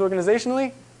emphasized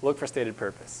organizationally, look for stated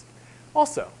purpose.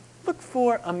 Also, look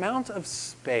for amount of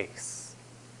space.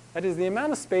 That is, the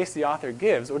amount of space the author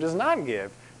gives or does not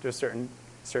give to a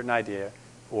certain idea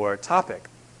or topic.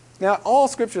 Now, all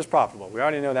Scripture is profitable. We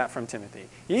already know that from Timothy.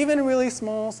 Even really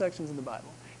small sections of the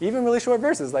Bible. Even really short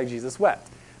verses like Jesus wept.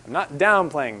 I'm not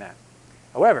downplaying that.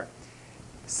 However,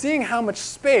 seeing how much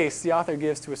space the author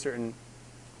gives to a certain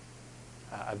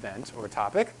event or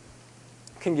topic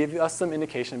can give us some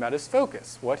indication about his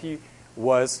focus, what he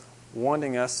was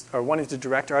wanting to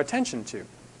direct our attention to.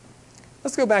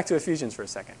 Let's go back to Ephesians for a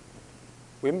second.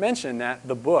 We mentioned that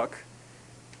the book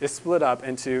is split up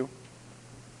into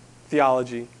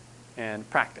theology and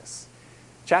practice.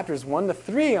 Chapters 1 to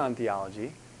 3 on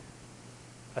theology,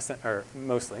 or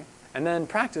mostly, and then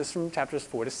practice from chapters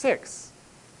 4 to 6.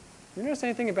 You notice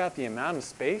anything about the amount of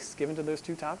space given to those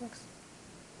two topics?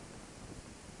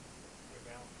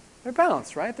 They're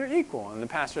balanced, right? They're equal, and the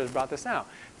pastor has brought this out.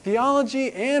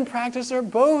 Theology and practice are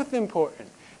both important,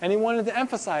 and he wanted to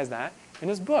emphasize that in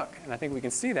his book, and I think we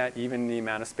can see that even in the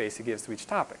amount of space he gives to each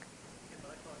topic.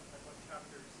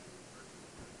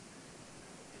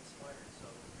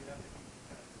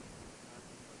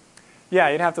 Yeah,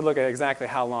 you'd have to look at exactly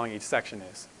how long each section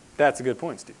is. That's a good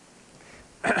point, Steve.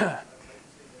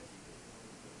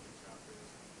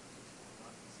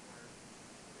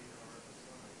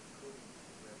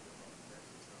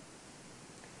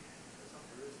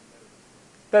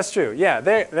 That's true. Yeah,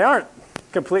 they aren't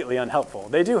completely unhelpful.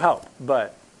 They do help,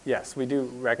 but yes, we do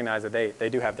recognize that they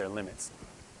do have their limits.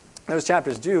 Those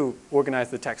chapters do organize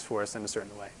the text for us in a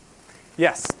certain way.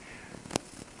 Yes.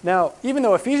 Now, even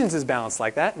though Ephesians is balanced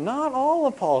like that, not all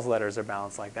of Paul's letters are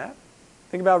balanced like that.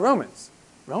 Think about Romans.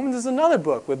 Romans is another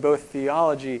book with both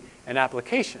theology and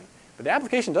application. But the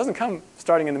application doesn't come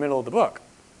starting in the middle of the book.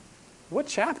 What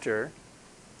chapter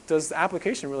does the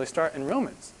application really start in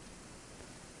Romans?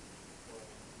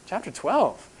 Chapter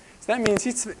 12. So that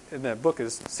means the book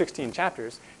is 16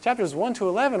 chapters. Chapters 1 to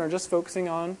 11 are just focusing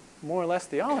on more or less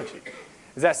theology.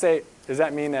 Does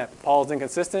that mean that Paul's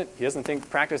inconsistent? He doesn't think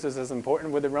practice is as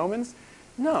important with the Romans?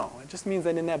 No, it just means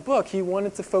that in that book he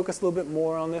wanted to focus a little bit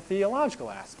more on the theological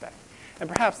aspect. And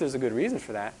perhaps there's a good reason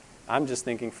for that. I'm just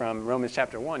thinking from Romans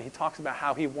chapter 1, he talks about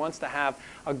how he wants to have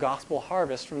a gospel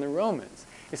harvest from the Romans.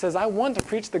 He says, I want to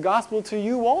preach the gospel to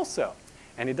you also.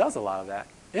 And he does a lot of that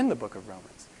in the book of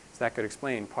Romans. So that could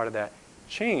explain part of that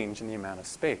change in the amount of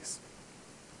space.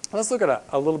 Let's look at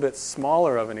a little bit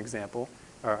smaller of an example,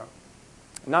 or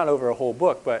not over a whole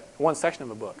book, but one section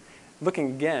of a book, looking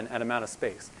again at amount of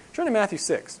space. Turn to Matthew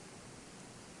 6.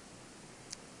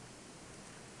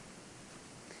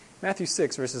 Matthew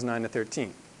 6, verses 9 to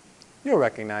 13. You'll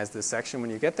recognize this section when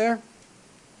you get there,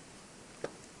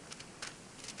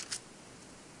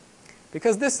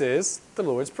 because this is the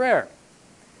Lord's Prayer,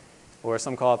 or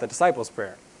some call it the disciples'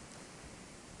 prayer.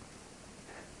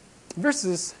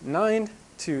 Verses 9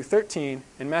 to 13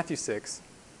 in Matthew 6,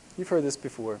 you've heard this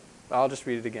before, but I'll just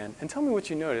read it again, and tell me what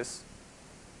you notice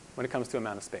when it comes to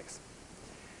amount of space.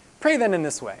 Pray then in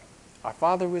this way, Our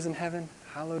Father who is in heaven,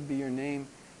 hallowed be your name.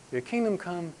 Your kingdom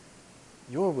come,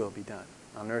 your will be done,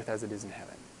 on earth as it is in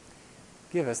heaven.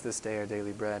 Give us this day our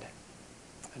daily bread,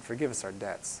 and forgive us our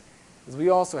debts, as we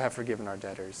also have forgiven our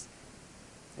debtors.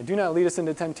 And do not lead us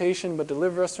into temptation, but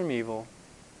deliver us from evil.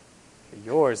 For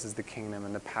yours is the kingdom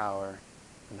and the power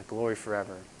and the glory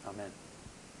forever. Amen.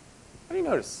 What do you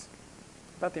notice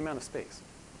about the amount of space?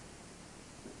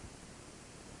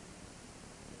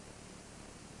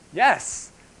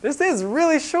 Yes, this is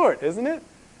really short, isn't it?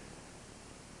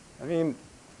 I mean,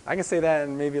 I can say that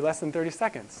in maybe less than 30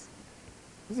 seconds.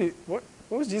 What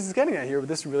was Jesus getting at here with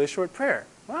this really short prayer?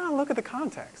 Well, look at the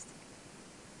context.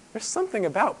 There's something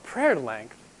about prayer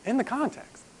length in the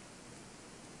context.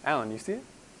 Alan, you see it?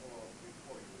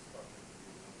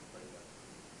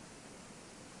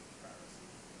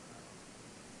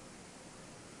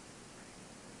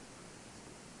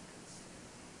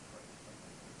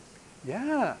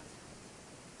 Yeah.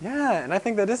 Yeah, and I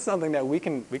think that is something that we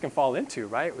can fall into,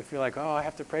 right? We feel like, oh, I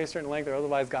have to pray a certain length or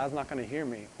otherwise God's not going to hear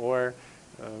me. Or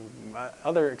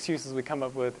other excuses we come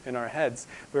up with in our heads.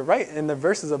 But right in the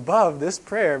verses above this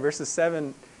prayer, verses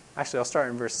 7, actually I'll start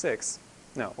in verse 6.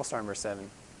 No, we'll start in verse 7.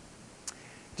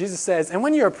 Jesus says, "And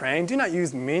when you are praying, do not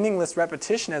use meaningless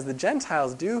repetition as the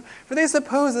Gentiles do, for they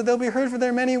suppose that they'll be heard for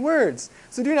their many words.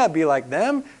 So do not be like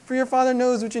them, for your Father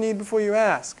knows what you need before you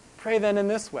ask. Pray then in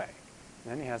this way."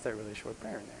 And then he has that really short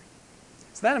prayer in there.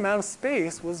 So that amount of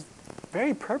space was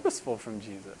very purposeful from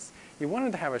Jesus. He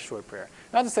wanted to have a short prayer.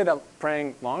 Not to say that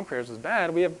praying long prayers was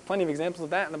bad. We have plenty of examples of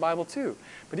that in the Bible too.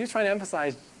 But he was trying to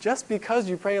emphasize just because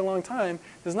you pray a long time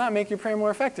does not make your prayer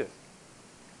more effective.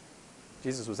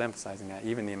 Jesus was emphasizing that,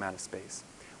 even the amount of space.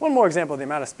 One more example of the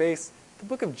amount of space, the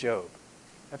book of Job.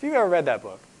 If you've ever read that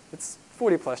book, it's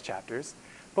 40 plus chapters.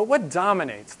 But what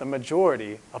dominates the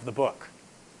majority of the book?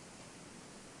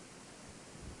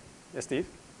 Yes, Steve?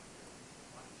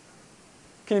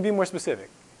 Can you be more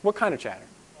specific? What kind of chatter?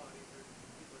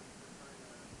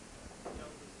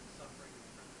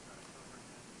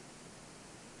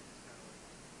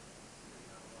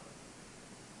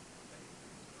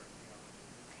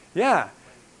 Yeah,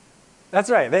 that's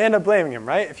right. They end up blaming him,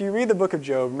 right? If you read the book of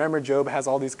Job, remember Job has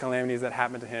all these calamities that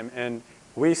happen to him, and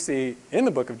we see in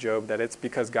the book of Job that it's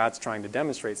because God's trying to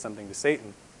demonstrate something to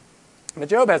Satan. But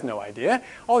Job has no idea.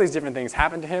 All these different things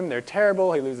happen to him. They're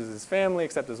terrible. He loses his family,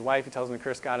 except his wife. He tells him to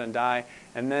curse God and die.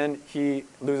 And then he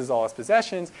loses all his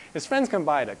possessions. His friends come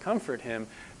by to comfort him.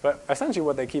 But essentially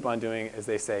what they keep on doing is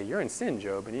they say, "You're in sin,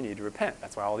 Job, and you need to repent.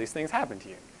 That's why all these things happen to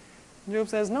you." And Job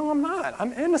says, "No, I'm not.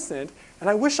 I'm innocent, and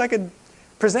I wish I could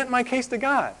present my case to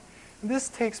God." And this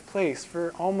takes place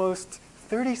for almost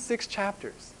 36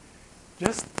 chapters.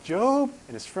 Just Job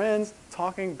and his friends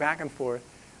talking back and forth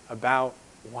about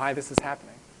why this is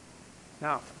happening.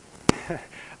 Now,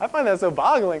 I find that so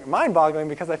mind-boggling,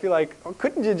 because I feel like, oh,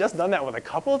 couldn't you just done that with a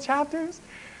couple chapters?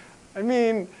 I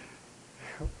mean,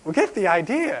 we get the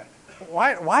idea.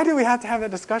 Why do we have to have that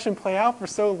discussion play out for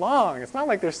so long? It's not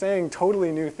like they're saying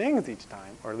totally new things each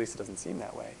time, or at least it doesn't seem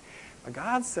that way. But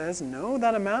God says, no,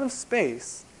 that amount of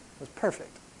space was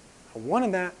perfect. I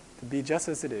wanted that to be just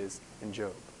as it is in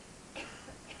Job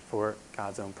for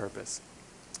God's own purpose.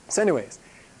 So anyways,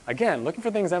 again, looking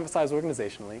for things emphasized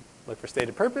organizationally, look for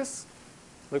stated purpose,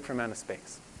 look for amount of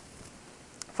space.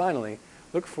 Finally,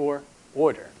 look for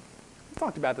order. We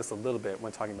talked about this a little bit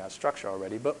when talking about structure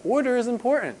already, but order is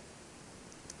important.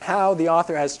 How the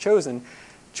author has chosen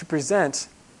to present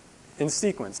in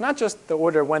sequence, not just the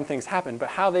order when things happen, but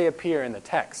how they appear in the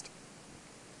text.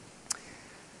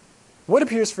 What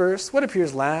appears first? What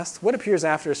appears last? What appears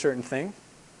after a certain thing?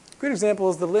 A good example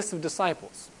is the list of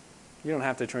disciples. You don't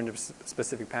have to turn to a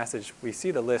specific passage. We see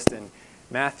the list in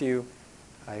Matthew,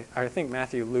 I think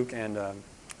Matthew, Luke, and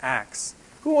Acts.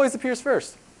 Who always appears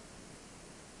first?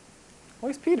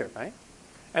 Always Peter, right?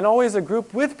 And always a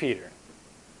group with Peter.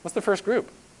 What's the first group?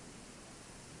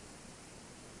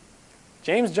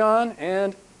 James, John,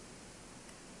 and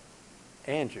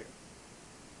Andrew,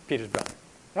 Peter's brother.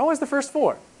 They're always the first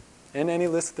four in any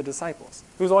list of the disciples.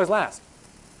 Who's always last?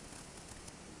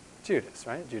 Judas,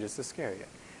 right? Judas Iscariot.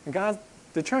 And God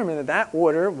determined that that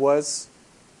order was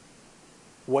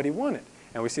what he wanted.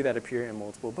 And we see that appear in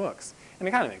multiple books. And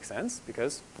it kind of makes sense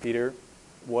because Peter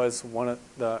was was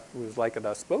like the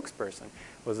spokesperson,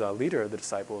 was a leader of the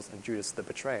disciples, and Judas the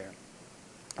betrayer.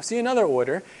 I see another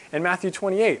order in Matthew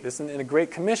 28. This is in a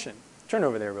Great Commission. Turn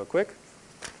over there real quick.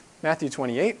 Matthew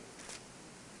 28.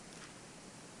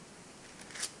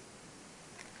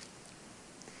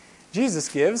 Jesus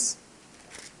gives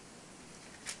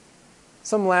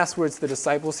some last words to the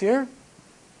disciples here.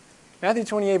 Matthew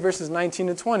 28, verses 19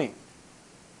 to 20.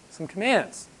 Some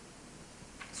commands,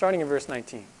 starting in verse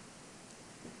 19.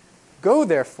 "Go,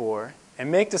 therefore, and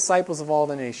make disciples of all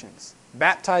the nations,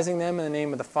 baptizing them in the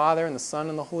name of the Father and the Son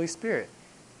and the Holy Spirit,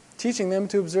 teaching them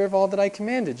to observe all that I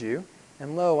commanded you,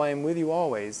 and lo, I am with you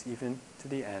always, even to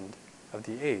the end of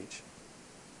the age."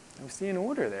 And we see an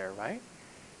order there, right?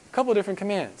 A couple of different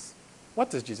commands. What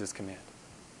does Jesus command?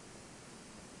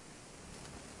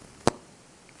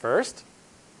 First,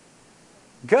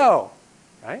 go,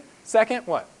 right? Second,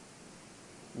 what?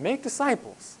 Make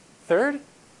disciples. Third,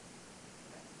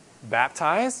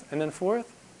 baptize. And then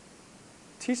fourth,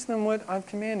 teach them what I've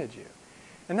commanded you.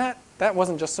 And that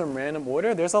wasn't just some random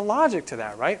order. There's a logic to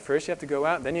that, right? First you have to go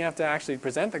out, then you have to actually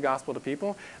present the gospel to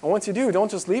people. And once you do,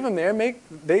 don't just leave them there.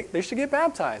 They should get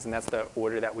baptized. And that's the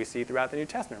order that we see throughout the New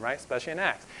Testament, right? Especially in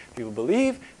Acts. People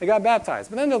believe, they got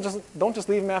baptized. But then don't just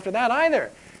leave them after that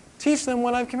either. Teach them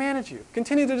what I've commanded you.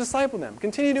 Continue to disciple them.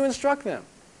 Continue to instruct them.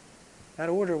 That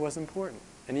order was important.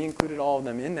 And he included all of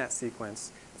them in that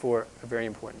sequence for a very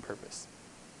important purpose.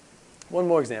 One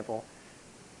more example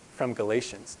from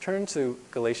Galatians. Turn to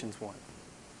Galatians 1.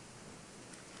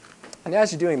 And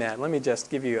as you're doing that, let me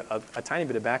just give you a tiny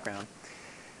bit of background.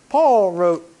 Paul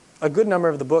wrote a good number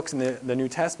of the books in the New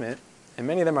Testament, and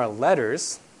many of them are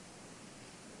letters,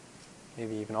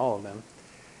 maybe even all of them.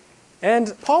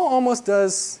 And Paul almost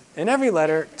does, in every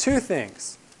letter, two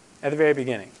things at the very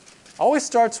beginning. Always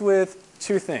starts with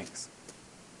two things.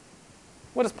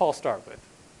 What does Paul start with?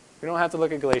 We don't have to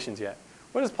look at Galatians yet.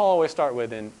 What does Paul always start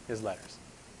with in his letters?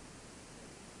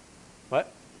 What?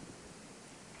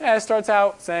 Yeah, it starts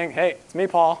out saying, hey, it's me,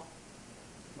 Paul.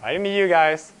 Writing to you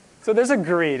guys. So there's a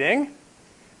greeting. And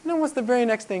then what's the very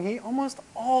next thing he almost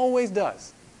always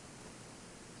does?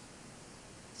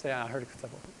 Say, I heard a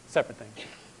separate thing.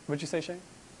 What'd you say, Shane?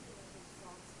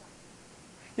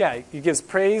 Yeah, he gives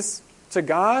praise to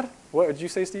God. What did you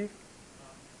say, Steve?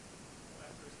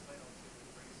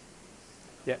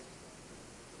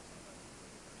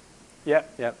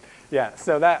 Yeah.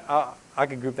 So that I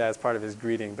could group that as part of his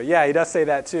greeting. But yeah, he does say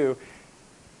that too.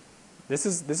 This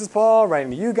is Paul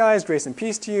writing to you guys, grace and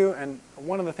peace to you. And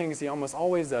one of the things he almost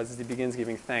always does is he begins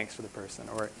giving thanks for the person,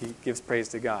 or he gives praise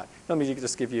to God. Let me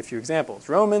just give you a few examples.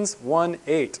 Romans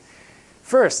 1:8.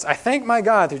 First, I thank my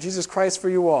God through Jesus Christ for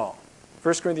you all.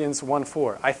 1 Corinthians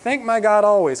 1:4. I thank my God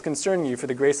always concerning you for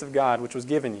the grace of God which was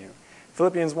given you.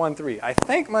 Philippians 1:3. I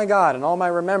thank my God in all my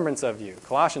remembrance of you.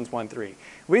 Colossians 1:3.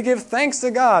 We give thanks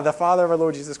to God, the Father of our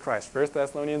Lord Jesus Christ. 1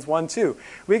 Thessalonians 1:2.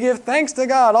 We give thanks to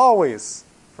God always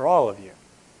for all of you.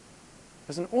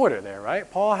 There's an order there,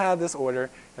 right? Paul had this order.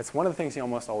 That's one of the things he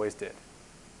almost always did.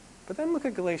 But then look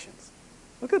at Galatians.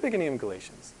 Look at the beginning of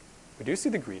Galatians. We do see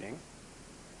the greeting,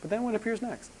 but then what appears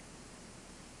next?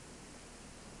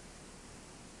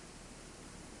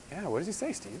 Yeah, what does he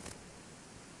say, Steve?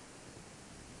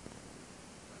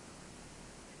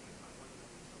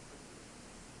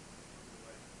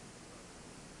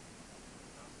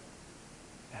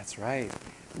 That's right.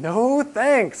 No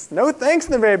thanks. No thanks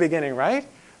in the very beginning, right?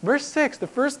 Verse 6, the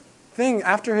first thing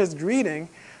after his greeting,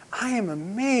 I am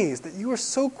amazed that you are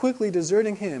so quickly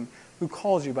deserting him who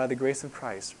calls you by the grace of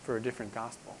Christ for a different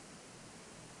gospel.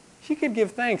 He could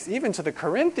give thanks even to the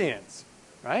Corinthians,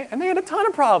 right? And they had a ton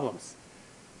of problems.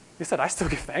 He said, I still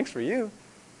give thanks for you.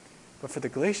 But for the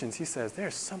Galatians, he says,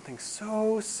 there's something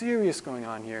so serious going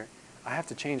on here, I have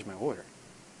to change my order.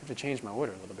 I have to change my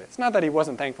order a little bit. It's not that he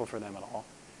wasn't thankful for them at all.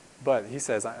 But he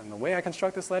says, in the way I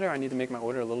construct this letter, I need to make my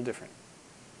order a little different.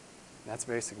 That's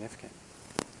very significant.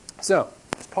 So,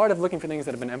 as part of looking for things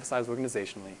that have been emphasized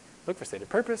organizationally, look for stated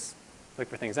purpose, look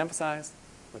for things emphasized,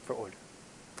 look for order.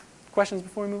 Questions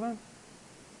before we move on?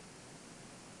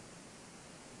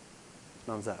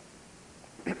 Thumbs up.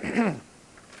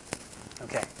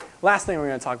 Okay, last thing we're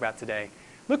going to talk about today.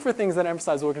 Look for things that are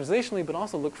emphasized organizationally, but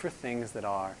also look for things that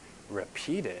are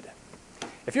repeated.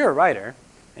 If you're a writer,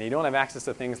 and you don't have access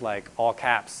to things like all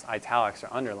caps, italics, or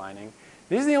underlining,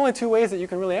 these are the only two ways that you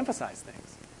can really emphasize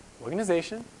things.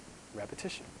 Organization,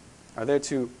 repetition are their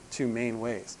two main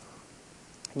ways.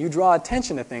 You draw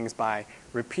attention to things by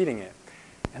repeating it.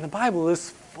 And the Bible is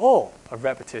full of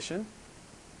repetition,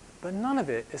 but none of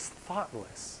it is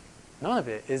thoughtless. None of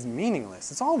it is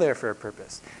meaningless. It's all there for a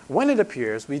purpose. When it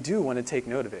appears, we do want to take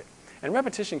note of it. And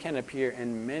repetition can appear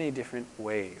in many different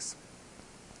ways.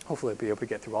 Hopefully, I'll be able to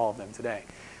get through all of them today.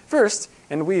 First,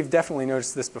 and we've definitely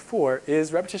noticed this before,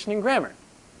 is repetition in grammar.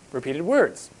 Repeated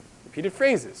words, repeated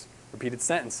phrases, repeated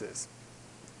sentences.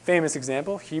 Famous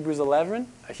example, Hebrews 11.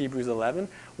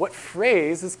 What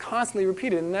phrase is constantly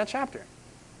repeated in that chapter?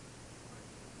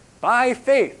 By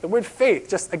faith. The word faith,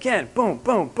 just again, boom,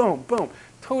 boom, boom, boom,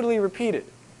 totally repeated.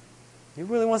 He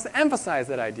really wants to emphasize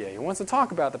that idea. He wants to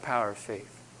talk about the power of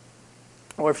faith.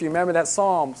 Or if you remember that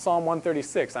Psalm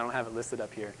 136, I don't have it listed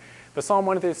up here, but Psalm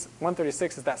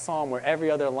 136 is that psalm where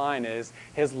every other line is,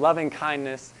 his loving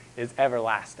kindness is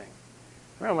everlasting.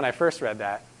 I remember when I first read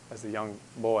that as a young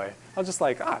boy, I was just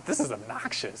like, this is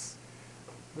obnoxious.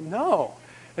 But no,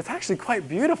 it's actually quite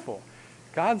beautiful.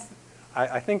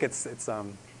 I think it's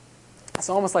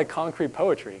almost like concrete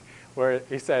poetry, where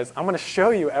he says, I'm going to show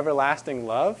you everlasting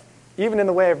love, even in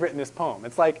the way I've written this poem.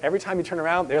 It's like every time you turn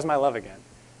around, there's my love again.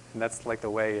 And that's like the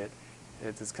way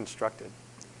it is constructed.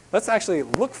 Let's actually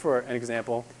look for an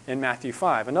example in Matthew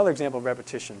 5, another example of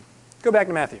repetition. Go back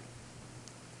to Matthew.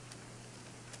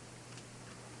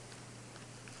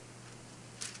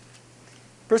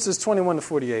 Verses 21 to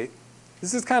 48.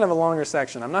 This is kind of a longer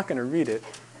section. I'm not going to read it,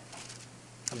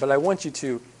 but I want you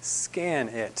to scan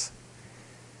it.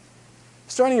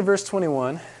 Starting in verse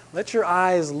 21, let your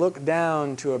eyes look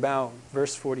down to about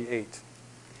verse 48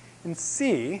 and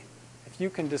see if you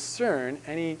can discern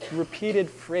any repeated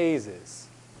phrases.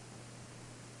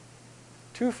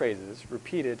 two phrases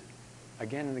repeated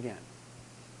again and again.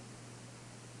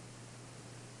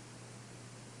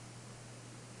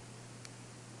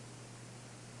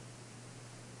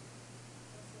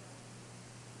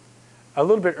 A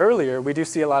little bit earlier, we do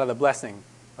see a lot of the blessing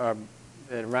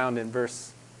around in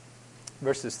verses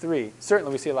 3.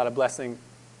 Certainly we see a lot of blessing,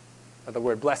 the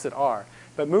word blessed are.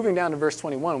 But moving down to verse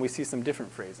 21, we see some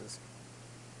different phrases.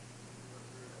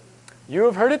 You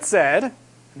have heard it said, and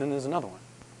then there's another one.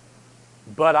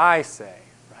 But I say,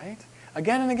 right?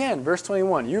 Again and again, verse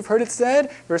 21, you've heard it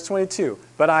said, verse 22,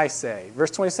 but I say. Verse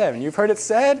 27, you've heard it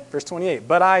said, verse 28,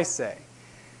 but I say.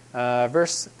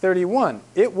 Verse 31,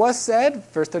 it was said,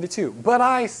 verse 32, but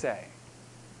I say.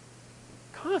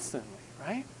 Constantly,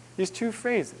 right? These two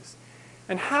phrases.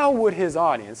 And how would his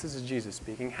audience, this is Jesus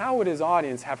speaking, how would his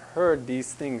audience have heard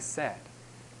these things said?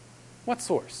 What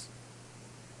source?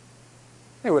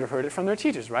 They would have heard it from their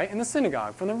teachers, right? In the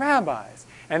synagogue, from the rabbis.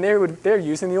 And they're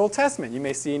using the Old Testament. You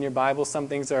may see in your Bible some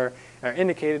things are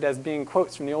indicated as being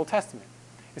quotes from the Old Testament.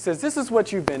 It says, this is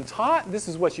what you've been taught, this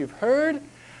is what you've heard,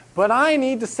 but I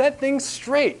need to set things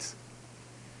straight.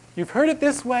 You've heard it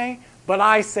this way, but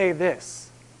I say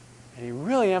this. And he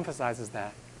really emphasizes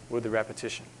that with the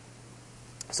repetition.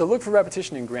 So look for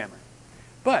repetition in grammar.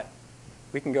 But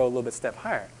we can go a little bit step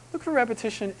higher. Look for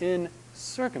repetition in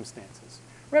circumstances.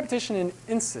 Repetition in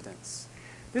incidents.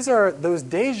 These are those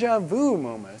deja vu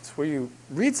moments where you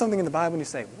read something in the Bible and you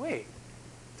say, wait,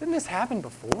 didn't this happen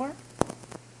before?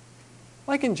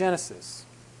 Like in Genesis.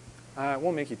 I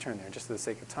won't make you turn there just for the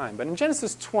sake of time. But in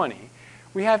Genesis 20,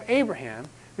 we have Abraham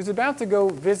who's about to go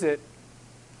visit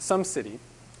some city.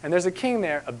 And there's a king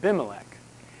there, Abimelech.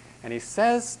 And he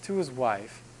says to his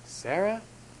wife, Sarah,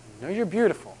 I know you're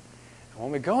beautiful. And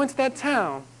when we go into that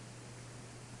town,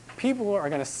 people are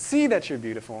going to see that you're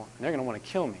beautiful, and they're going to want to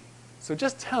kill me. So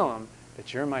just tell them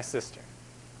that you're my sister.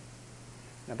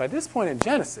 Now, by this point in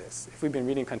Genesis, if we've been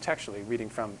reading contextually, reading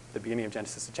from the beginning of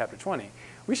Genesis to chapter 20,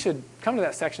 we should come to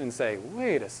that section and say,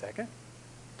 wait a second,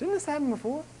 didn't this happen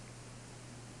before?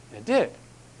 And it did.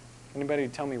 Anybody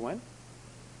tell me when?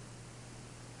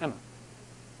 Emma.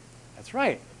 That's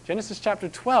right. Genesis chapter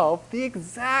 12, the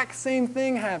exact same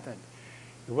thing happened.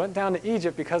 He went down to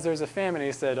Egypt because there was a famine, and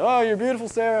he said, oh, you're beautiful,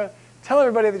 Sarah. Tell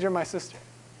everybody that you're my sister.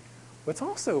 What's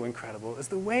also incredible is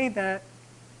the way that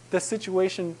the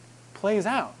situation plays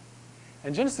out.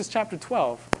 In Genesis chapter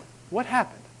 12, what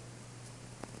happened?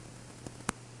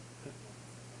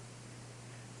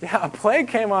 Yeah, a plague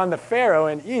came on the Pharaoh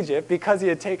in Egypt because he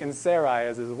had taken Sarai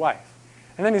as his wife.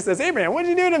 And then he says, Abraham, what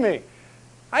did you do to me?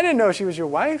 I didn't know she was your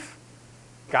wife.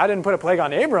 God didn't put a plague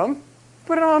on Abram. He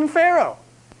put it on Pharaoh.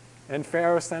 And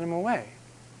Pharaoh sent him away.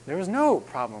 There was no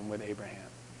problem with Abraham.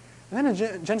 And then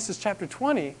in Genesis chapter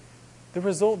 20, the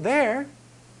result there,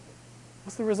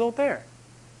 what's the result there?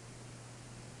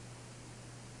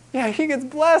 Yeah, he gets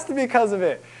blessed because of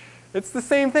it. It's the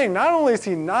same thing. Not only does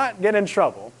he not get in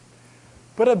trouble,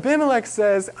 but Abimelech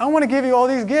says, I want to give you all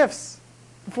these gifts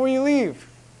before you leave.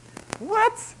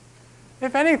 What?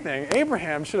 If anything,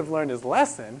 Abraham should have learned his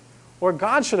lesson, or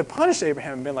God should have punished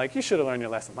Abraham and been like, you should have learned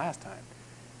your lesson last time.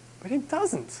 But he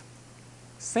doesn't.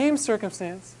 Same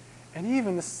circumstance, and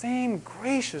even the same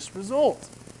gracious result.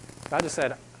 God just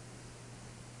said,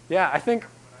 I think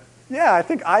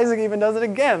Isaac even does it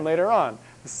again later on.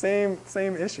 The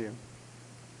same issue.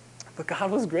 But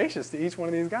God was gracious to each one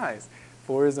of these guys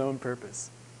for his own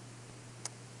purpose.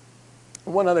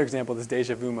 One other example of this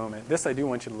deja vu moment. This I do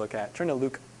want you to look at. Turn to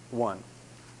Luke 1.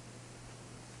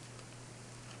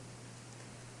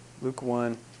 Luke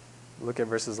 1, look at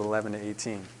verses 11 to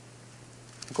 18.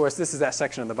 Of course, this is that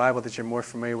section of the Bible that you're more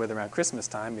familiar with around Christmas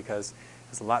time because it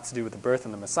has a lot to do with the birth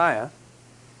of the Messiah.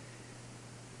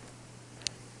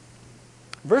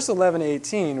 Verse 11 to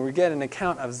 18, we get an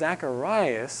account of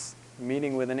Zacharias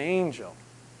meeting with an angel.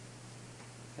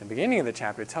 In the beginning of the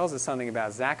chapter, it tells us something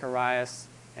about Zacharias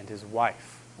and his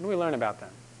wife. What do we learn about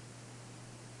them?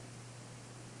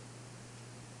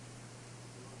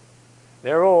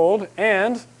 They're old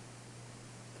and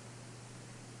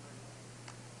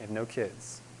they have no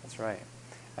kids. That's right.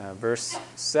 Verse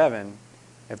 7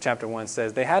 of chapter 1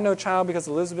 says, they had no child because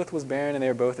Elizabeth was barren and they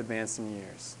were both advanced in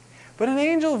years. But an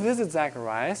angel visits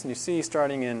Zacharias, and you see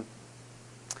starting in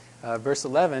verse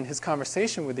 11, his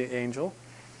conversation with the angel.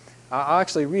 I'll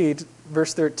actually read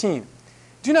verse 13.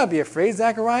 Do not be afraid,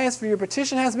 Zacharias, for your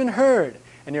petition has been heard,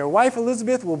 and your wife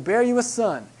Elizabeth will bear you a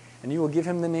son, and you will give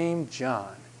him the name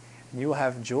John. And you will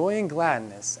have joy and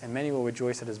gladness, and many will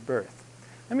rejoice at his birth.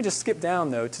 Let me just skip down,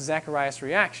 though, to Zacharias'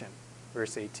 reaction,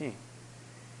 verse 18.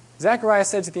 Zacharias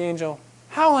said to the angel,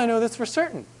 how will I know this for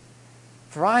certain?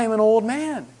 For I am an old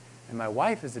man, and my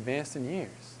wife is advanced in years.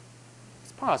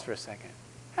 It's Pause for a second.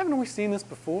 Haven't we seen this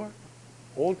before?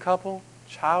 Old couple,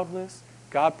 childless,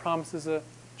 God promises a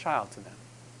child to them.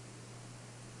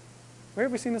 Where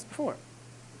have we seen this before?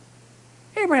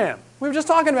 Abraham. We were just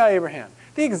talking about Abraham.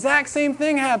 The exact same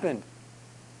thing happened.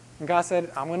 And God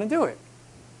said, I'm going to do it.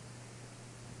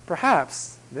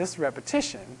 Perhaps this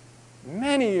repetition,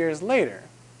 many years later,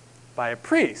 by a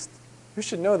priest who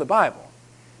should know the Bible,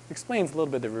 explains a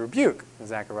little bit of the rebuke that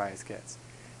Zacharias gets.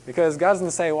 Because God's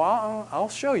going to say, well, I'll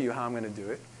show you how I'm going to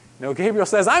do it. No, Gabriel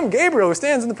says, I'm Gabriel who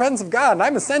stands in the presence of God, and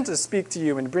I've been sent to speak to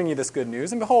you and to bring you this good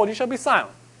news. And behold, you shall be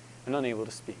silent and unable to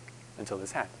speak until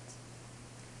this happens.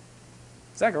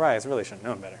 Zacharias really should have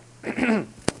known better.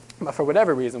 But for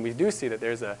whatever reason, we do see that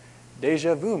there's a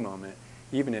deja vu moment,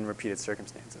 even in repeated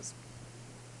circumstances.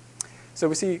 So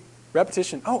we see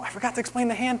repetition. Oh, I forgot to explain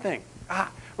the hand thing.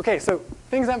 Okay, so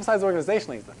things emphasized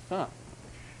organizationally is the thumb.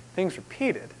 Things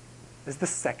repeated is the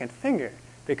second finger,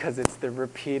 because it's the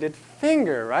repeated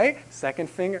finger, right? Second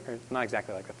finger, or not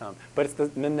exactly like the thumb, but it's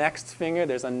the next finger.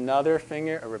 There's another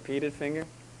finger, a repeated finger.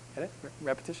 Get it?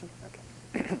 Repetition?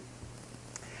 Okay.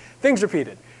 Things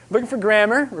repeated. Looking for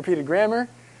grammar, repeated grammar.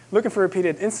 Looking for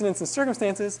repeated incidents and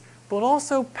circumstances, but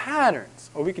also patterns,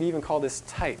 or we could even call this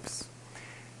types.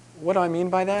 What do I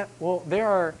mean by that? Well, there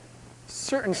are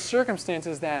certain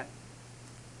circumstances that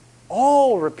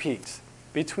all repeat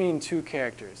between two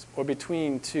characters or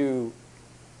between two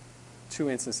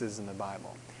instances in the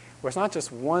Bible. Where it's not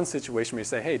just one situation where you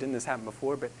say, hey, didn't this happen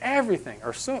before? But everything,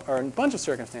 or a bunch of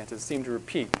circumstances seem to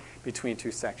repeat between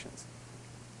two sections.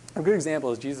 A good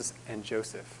example is Jesus and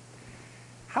Joseph.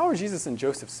 How are Jesus and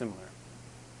Joseph similar?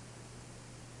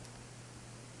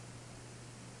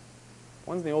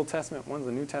 One's in the Old Testament, one's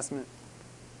in the New Testament.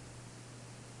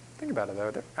 Think about it,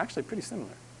 though. They're actually pretty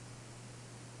similar.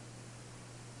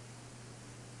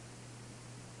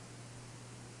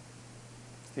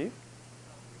 Steve?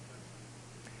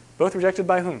 Both rejected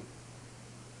by whom?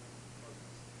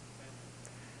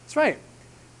 That's right.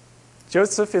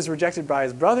 Joseph is rejected by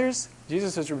his brothers.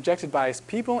 Jesus is rejected by his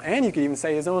people, and you could even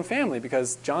say his own family,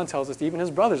 because John tells us even his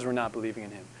brothers were not believing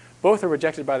in him. Both are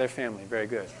rejected by their family. Very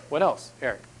good. What else?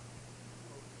 Eric?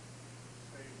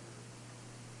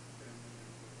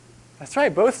 That's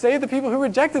right. Both saved the people who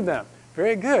rejected them.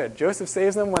 Very good. Joseph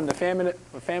saves them when the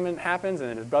famine happens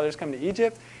and his brothers come to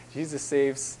Egypt. Jesus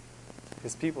saves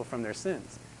his people from their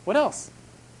sins. What else?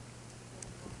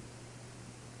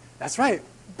 That's right.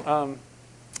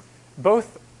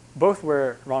 Both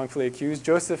were wrongfully accused.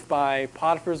 Joseph by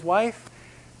Potiphar's wife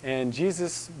and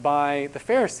Jesus by the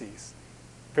Pharisees.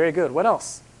 Very good. What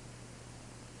else?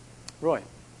 Roy?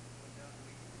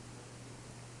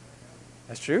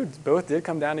 That's true. Both did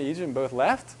come down to Egypt and both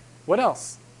left. What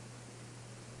else?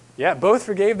 Yeah, both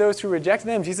forgave those who rejected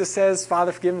them. Jesus says,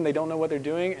 Father, forgive them, they don't know what they're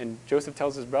doing. And Joseph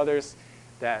tells his brothers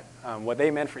that what they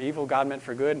meant for evil, God meant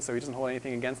for good, and so he doesn't hold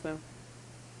anything against them.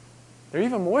 There are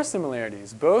even more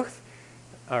similarities.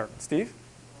 Steve?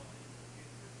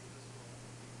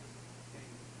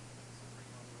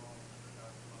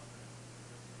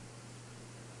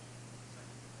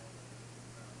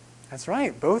 That's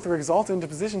right. Both were exalted into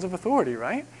positions of authority,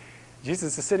 right?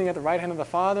 Jesus is sitting at the right hand of the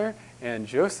Father, and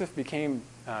Joseph became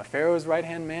Pharaoh's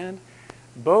right-hand man.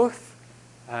 Both,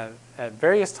 at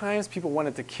various times, people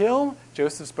wanted to kill.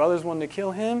 Joseph's brothers wanted to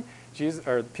kill him.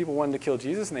 People wanted to kill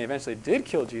Jesus, and they eventually did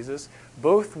kill Jesus.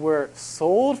 Both were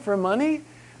sold for money.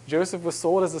 Joseph was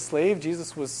sold as a slave.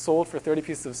 Jesus was sold for 30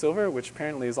 pieces of silver, which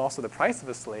apparently is also the price of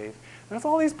a slave. There's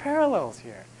all these parallels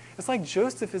here. It's like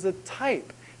Joseph is a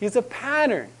type. He's a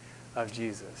pattern of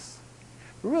Jesus.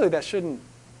 But really, that shouldn't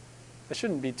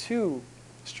be too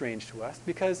strange to us,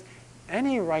 because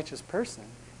any righteous person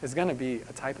is going to be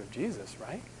a type of Jesus,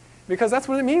 right? Because that's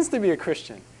what it means to be a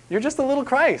Christian. You're just a little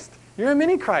Christ. You're a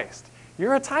mini Christ.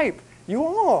 You're a type. You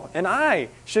all and I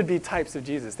should be types of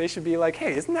Jesus. They should be like,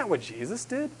 hey, isn't that what Jesus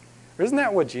did? Or isn't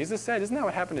that what Jesus said? Isn't that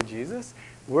what happened to Jesus?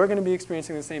 We're going to be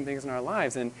experiencing the same things in our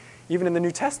lives. And even in the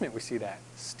New Testament, we see that.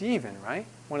 Stephen, right?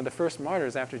 One of the first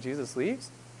martyrs after Jesus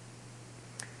leaves.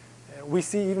 We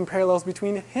see even parallels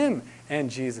between him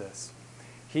and Jesus.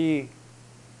 He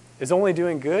is only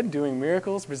doing good, doing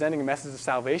miracles, presenting a message of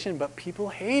salvation, but people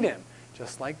hate him,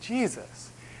 just like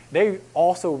Jesus. They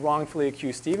also wrongfully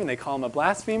accuse Stephen. They call him a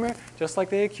blasphemer, just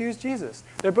like they accuse Jesus.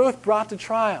 They're both brought to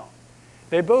trial.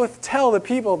 They both tell the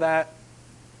people that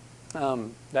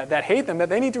hate them that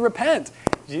they need to repent.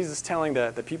 Jesus telling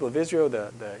the people of Israel,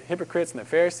 the hypocrites and the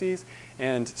Pharisees,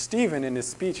 and Stephen in his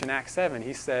speech in Acts 7,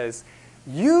 he says,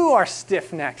 you are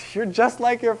stiff-necked. You're just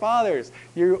like your fathers.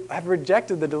 You have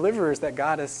rejected the deliverers that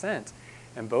God has sent.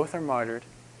 And both are martyred,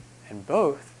 and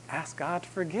both ask God to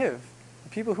forgive the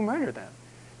people who murdered them.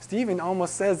 Stephen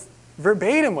almost says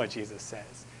verbatim what Jesus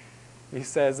says. He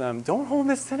says, don't hold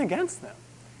this sin against them.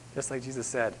 Just like Jesus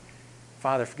said,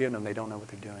 Father, forgive them, they don't know what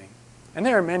they're doing. And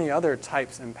there are many other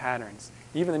types and patterns.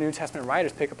 Even the New Testament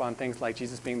writers pick up on things like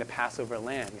Jesus being the Passover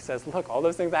lamb. He says, look, all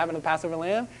those things that happen in the Passover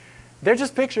lamb, they're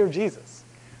just a picture of Jesus.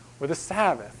 Or the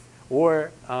Sabbath,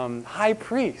 or high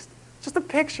priest. Just a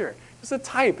picture, just a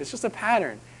type. It's just a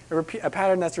pattern, a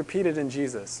pattern that's repeated in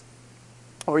Jesus.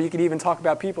 Or you could even talk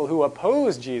about people who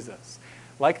oppose Jesus,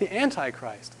 like the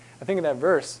Antichrist. I think of that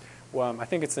verse, I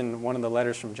think it's in one of the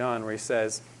letters from John, where he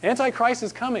says, Antichrist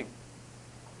is coming.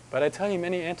 But I tell you,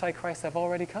 many Antichrists have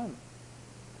already come.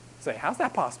 You say, how's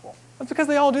that possible? That's because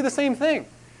they all do the same thing.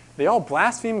 They all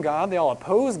blaspheme God, they all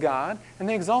oppose God, and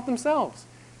they exalt themselves.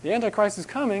 The Antichrist is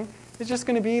coming. It's just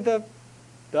going to be the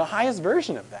highest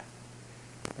version of that.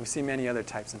 And we see many other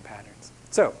types and patterns.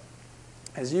 So,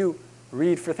 as you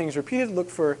read for things repeated, look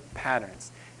for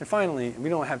patterns. And finally, we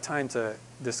don't have time to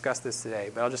discuss this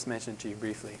today, but I'll just mention it to you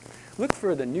briefly. Look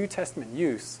for the New Testament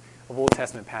use of Old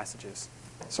Testament passages.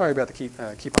 Sorry about the keep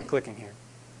on clicking here.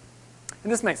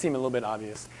 And this might seem a little bit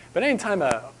obvious, but any time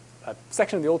a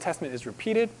section of the Old Testament is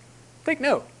repeated, take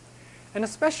note. And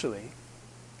especially,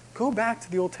 go back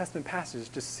to the Old Testament passage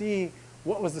to see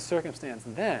what was the circumstance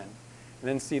then, and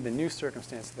then see the new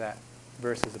circumstance that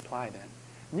verse is applied in.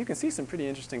 And you can see some pretty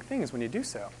interesting things when you do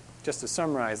so. Just to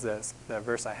summarize this, the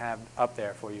verse I have up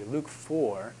there for you, Luke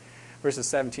 4, verses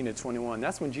 17 to 21.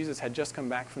 That's when Jesus had just come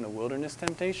back from the wilderness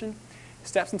temptation. He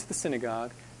steps into the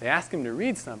synagogue. They ask him to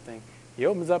read something. He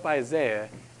opens up Isaiah,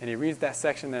 and he reads that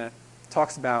section that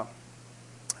talks about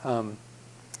how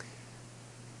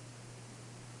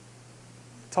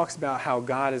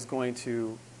God is going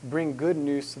to bring good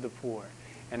news to the poor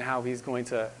and how he's going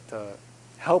to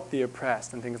help the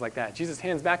oppressed and things like that. Jesus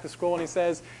hands back the scroll and he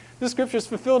says, "The scripture is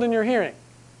fulfilled in your hearing."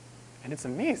 And it's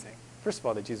amazing, first of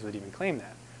all, that Jesus would even claim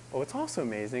that. But what's also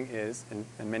amazing is, and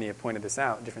many have pointed this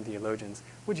out, different theologians,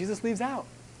 what Jesus leaves out.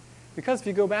 Because if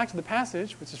you go back to the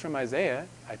passage, which is from Isaiah,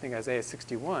 I think Isaiah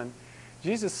 61,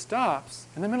 Jesus stops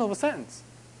in the middle of a sentence.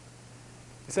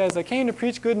 He says, "I came to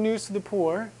preach good news to the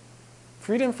poor,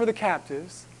 freedom for the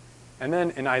captives." And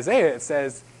then in Isaiah it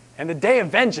says, "and the day of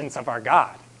vengeance of our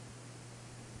God."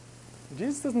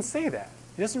 Jesus doesn't say that.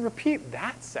 He doesn't repeat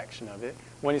that section of it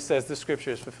when he says the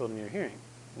scripture is fulfilled in your hearing.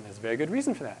 And there's a very good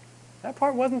reason for that. That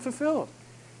part wasn't fulfilled.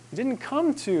 He didn't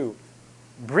come to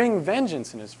bring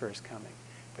vengeance in his first coming,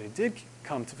 but he did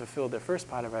come to fulfill the first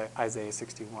part of Isaiah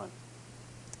 61.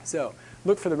 So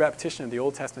look for the repetition of the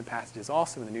Old Testament passages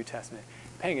also in the New Testament,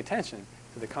 paying attention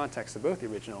to the context of both the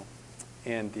original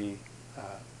and the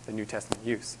New Testament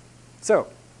use. So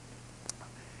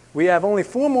we have only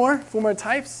four more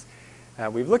types.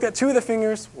 We've looked at two of the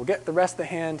fingers. We'll get the rest of the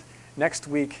hand next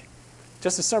week.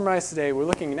 Just to summarize today, we're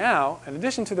looking now, in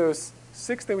addition to those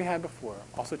 6 that we had before,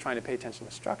 also trying to pay attention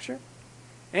to structure.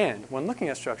 And when looking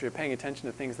at structure, paying attention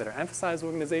to things that are emphasized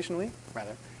organizationally,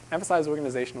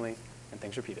 and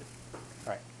things repeated.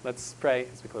 All right, let's pray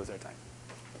as we close our time.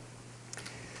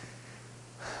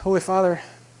 Holy Father,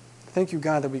 thank you,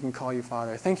 God, that we can call you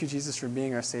Father. Thank you, Jesus, for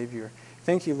being our Savior.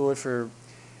 Thank you, Lord, for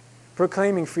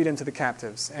proclaiming freedom to the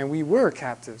captives. And we were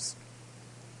captives.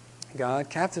 God,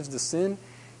 captives to sin,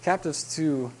 captives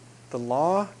to the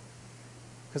law,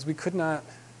 because we could not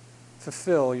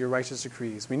fulfill your righteous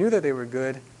decrees. We knew that they were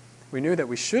good. We knew that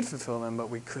we should fulfill them, but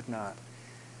we could not.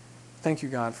 Thank you,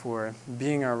 God, for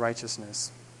being our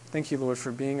righteousness. Thank you, Lord,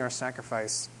 for being our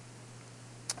sacrifice,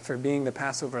 for being the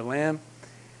Passover lamb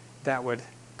that would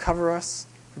cover us,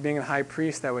 for being a high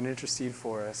priest that would intercede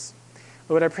for us.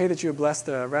 Lord, I pray that you would bless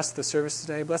the rest of the service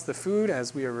today. Bless the food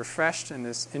as we are refreshed in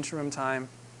this interim time.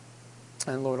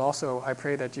 And Lord, also, I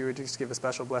pray that you would just give a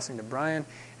special blessing to Brian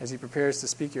as he prepares to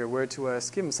speak your word to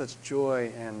us. Give him such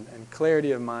joy and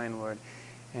clarity of mind, Lord.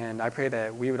 And I pray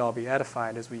that we would all be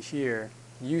edified as we hear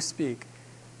you speak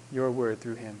your word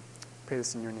through him. I pray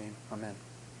this in your name. Amen.